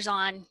blinders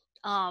on,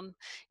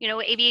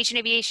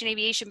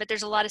 aviation, but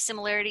there's a lot of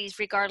similarities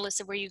regardless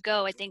of where you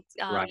go. I think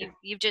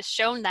you've just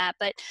shown that,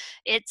 but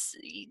that's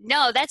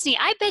neat.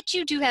 I bet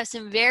you do have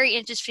some very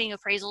interesting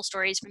appraisal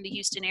stories from the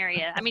Houston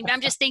area. I mean, I'm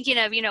just thinking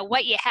of,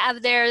 what you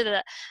have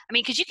there,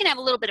 because you can have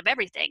a little bit of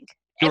everything.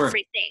 Sure.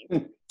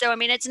 Everything. So,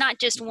 it's not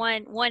just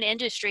one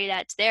industry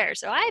that's there.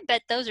 So I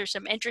bet those are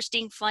some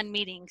interesting, fun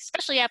meetings,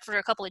 especially after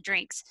a couple of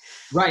drinks.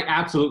 Right.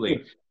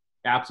 Absolutely.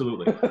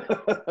 Absolutely.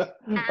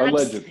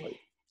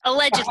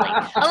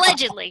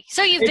 Allegedly.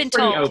 So you've been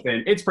told.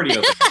 It's pretty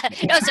open.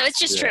 No, so it's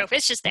just true.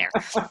 It's just there.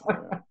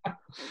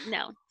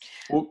 No.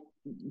 Well,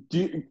 do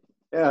you,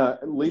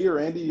 Lee or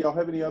Andy, y'all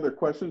have any other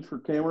questions for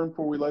Cameron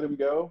before we let him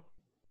go?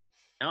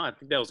 No, I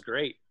think that was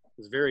great. It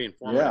was very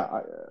informative.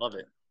 Yeah. Love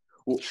it.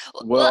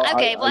 Well,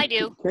 I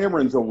do.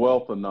 Cameron's a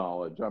wealth of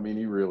knowledge.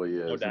 He really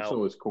is. No doubt. And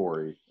so is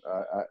Corey.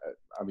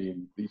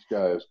 These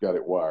guys got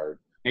it wired.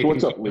 So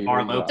what's up, Lee?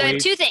 So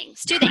two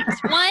things.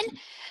 One,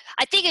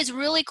 I think it's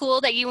really cool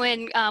that you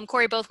and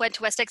Corey both went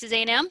to West Texas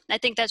A&M. I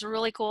think that's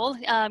really cool.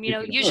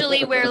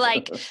 Usually we're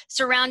like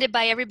surrounded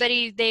by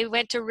everybody. They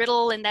went to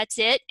Riddle and that's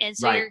it. And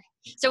so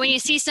So when you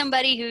see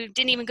somebody who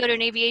didn't even go to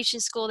an aviation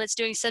school that's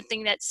doing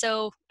something that's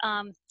so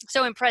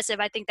impressive,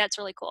 I think that's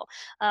really cool.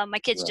 My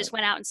kids just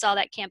went out and saw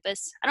that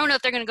campus. I don't know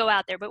if they're going to go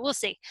out there, but we'll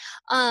see.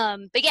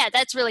 But yeah,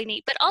 that's really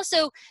neat. But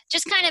also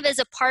just kind of as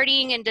a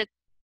partying and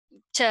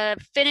to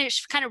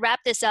finish, kind of wrap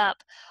this up,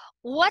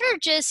 what are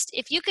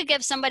if you could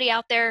give somebody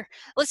out there,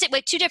 let's say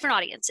with two different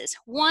audiences.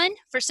 One,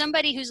 for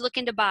somebody who's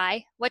looking to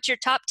buy, what's your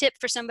top tip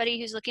for somebody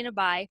who's looking to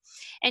buy?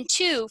 And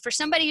two, for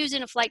somebody who's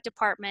in a flight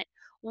department,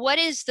 what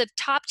is the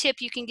top tip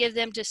you can give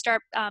them to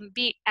start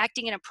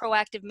acting in a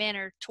proactive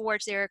manner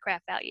towards their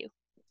aircraft value?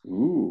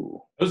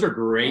 Ooh, those are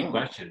great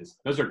questions.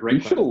 Those are great.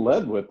 You should have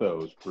led with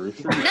those,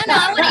 Bruce. No,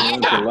 I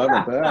want to.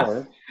 11th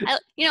hour.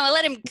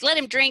 Let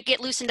him drink,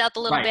 get loosened up a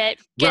little bit.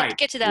 Get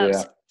to those.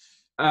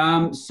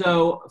 Yeah.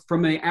 So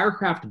from an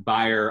aircraft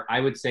buyer,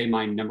 I would say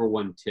my number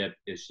one tip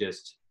is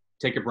just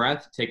take a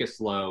breath, take it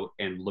slow,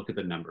 and look at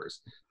the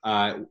numbers.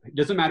 It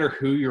doesn't matter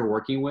who you're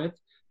working with.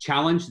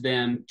 Challenge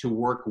them to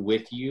work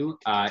with you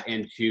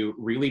and to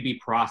really be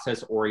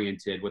process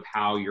oriented with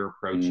how you're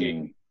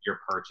approaching your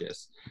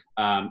purchase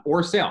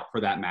or sale, for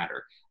that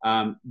matter.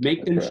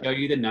 Make them show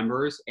you the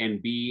numbers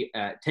and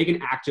take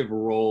an active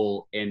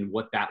role in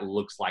what that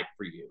looks like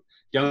for you.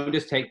 Don't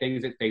just take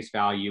things at face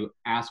value.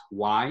 Ask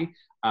why.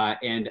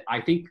 And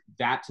I think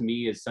that to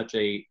me is such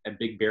a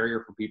big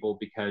barrier for people,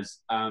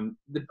 because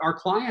our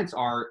clients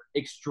are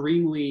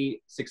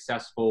extremely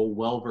successful,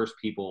 well-versed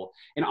people.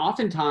 And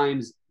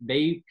oftentimes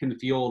they can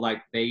feel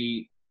like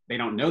they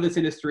don't know this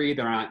industry.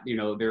 They're not,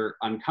 they're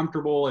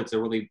uncomfortable. It's a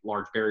really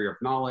large barrier of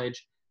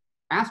knowledge.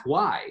 Ask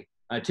why.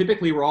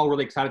 Typically, we're all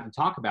really excited to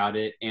talk about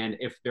it. And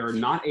if they're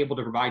not able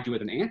to provide you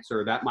with an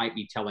answer, that might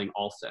be telling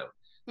also.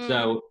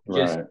 So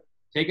just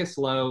take it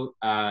slow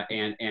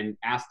and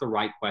ask the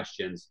right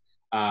questions.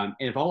 And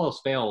if all else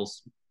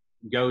fails,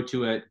 go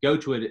to an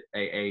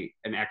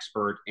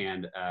expert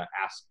and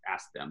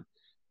ask them.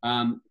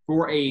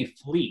 For a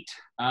fleet,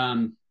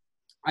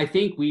 I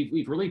think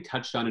we've really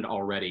touched on it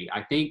already.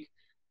 I think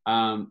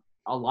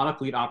a lot of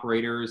fleet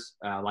operators,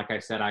 like I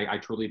said, I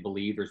truly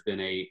believe there's been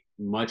a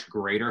much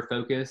greater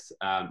focus,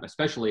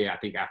 especially I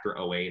think after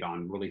 2008,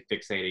 on really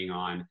fixating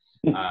on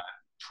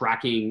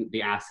tracking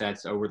the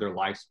assets over their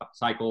life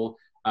cycle.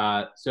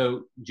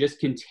 So just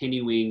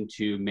continuing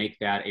to make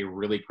that a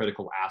really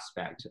critical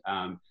aspect,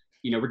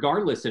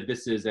 regardless if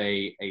this is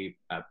a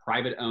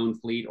private owned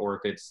fleet or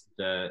if it's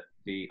the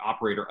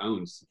operator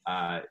owns,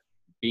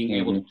 being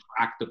able to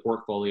track the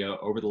portfolio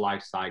over the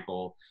life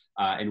cycle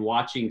and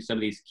watching some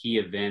of these key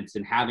events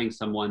and having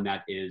someone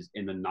that is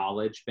in the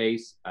knowledge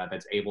base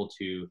that's able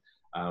to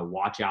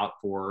watch out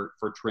for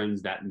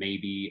trends that may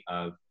be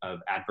of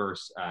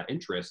adverse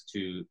interest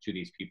to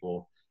these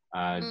people.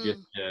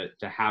 Just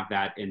to have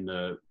that in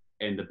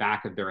the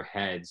back of their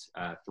heads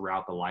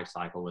throughout the life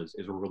cycle is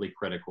really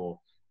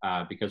critical,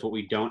 because what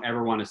we don't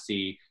ever want to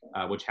see,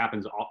 which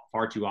happens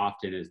far too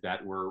often, is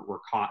that we're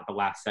caught at the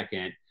last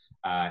second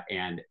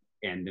and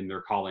and then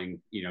they're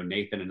calling,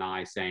 Nathan and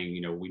I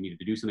saying, we needed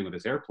to do something with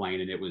this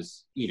airplane, and it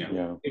was,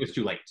 it was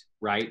too late,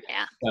 right?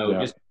 Yeah. So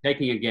just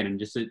taking again, and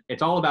just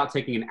it's all about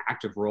taking an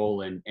active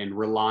role and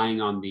relying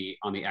on the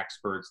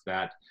experts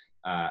that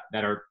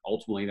are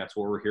ultimately, that's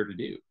what we're here to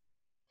do.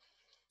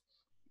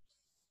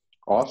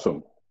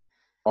 Awesome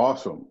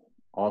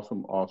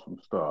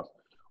stuff.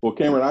 Well,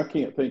 Cameron, I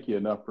can't thank you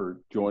enough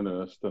for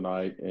joining us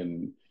tonight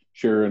and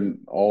sharing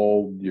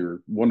all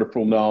your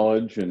wonderful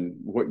knowledge and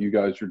what you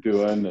guys are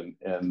doing.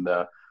 And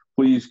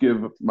please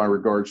give my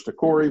regards to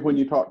Corey when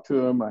you talk to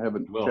him. I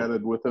haven't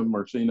chatted with him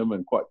or seen him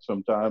in quite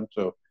some time,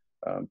 so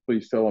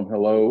please tell him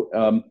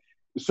hello.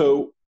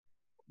 So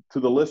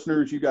to the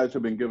listeners, you guys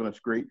have been giving us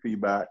great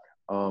feedback.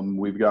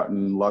 We've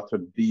gotten lots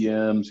of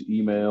DMs,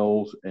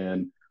 emails,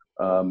 and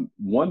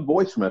one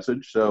voice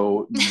message.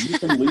 So you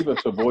can leave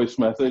us a voice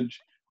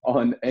message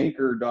on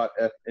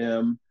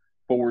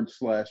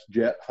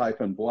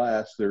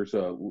anchor.fm/jet-blast. There's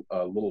a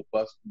little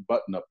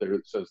button up there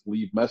that says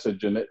leave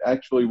message, and it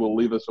actually will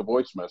leave us a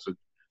voice message.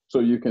 So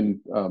you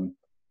can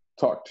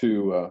talk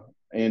to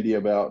Andy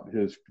about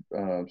his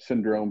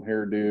syndrome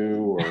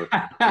hairdo, or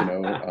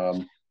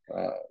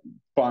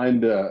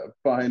find out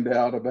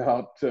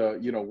about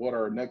what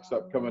our next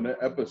upcoming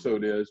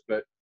episode is.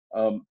 But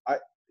I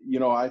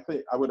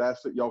think I would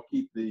ask that y'all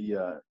keep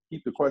the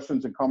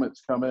questions and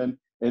comments coming.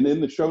 And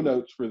in the show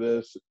notes for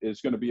this is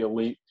going to be a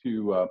link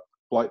to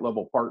Flight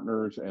Level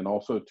Partners, and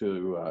also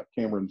to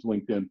Cameron's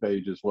LinkedIn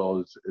page, as well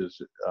as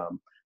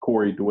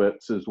Corey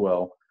DeWitt's as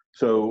well.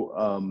 So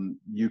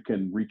you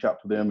can reach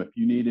out to them if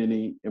you need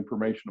any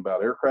information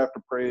about aircraft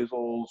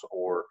appraisals,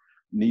 or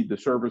need the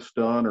service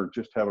done, or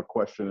just have a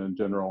question in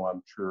general.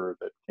 I'm sure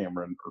that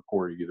Cameron or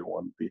Corey, either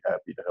one, would be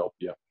happy to help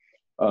you.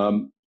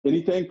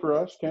 Anything for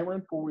us, Cameron,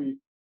 before we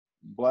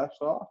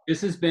blast off? This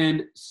has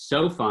been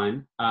so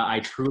fun.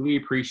 I truly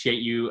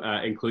appreciate you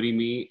including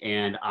me,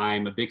 and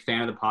I'm a big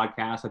fan of the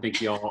podcast. I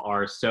think y'all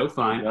are so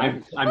fun.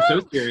 I'm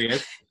so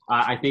serious.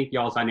 I think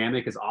y'all's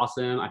dynamic is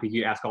awesome. I think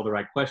you ask all the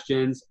right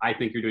questions. I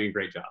think you're doing a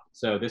great job.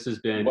 So this has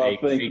been a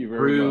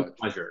true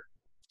pleasure.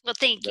 Well,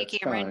 thank you,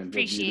 Cameron.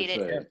 Appreciate it.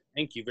 Yeah,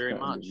 thank you very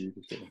much.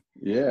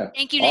 Yeah.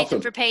 Thank you,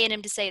 Nathan, for paying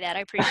him to say that. I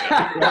appreciate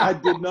it. Well, I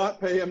did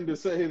not pay him to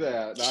say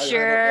that.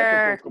 Sure. I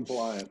have ethical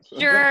compliance.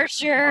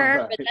 Sure.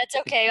 Right. But that's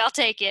okay. I'll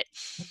take it.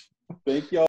 Thank y'all.